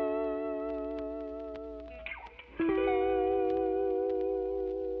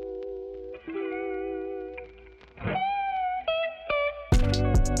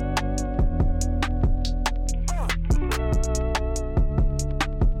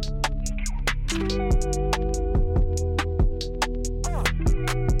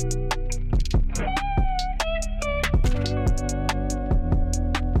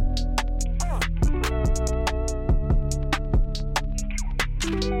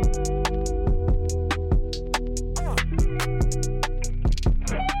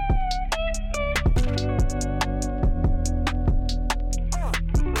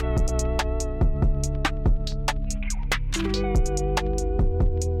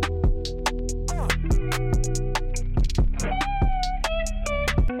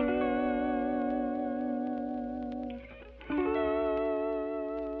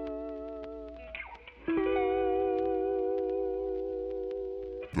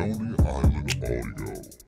 Stony Island Audio.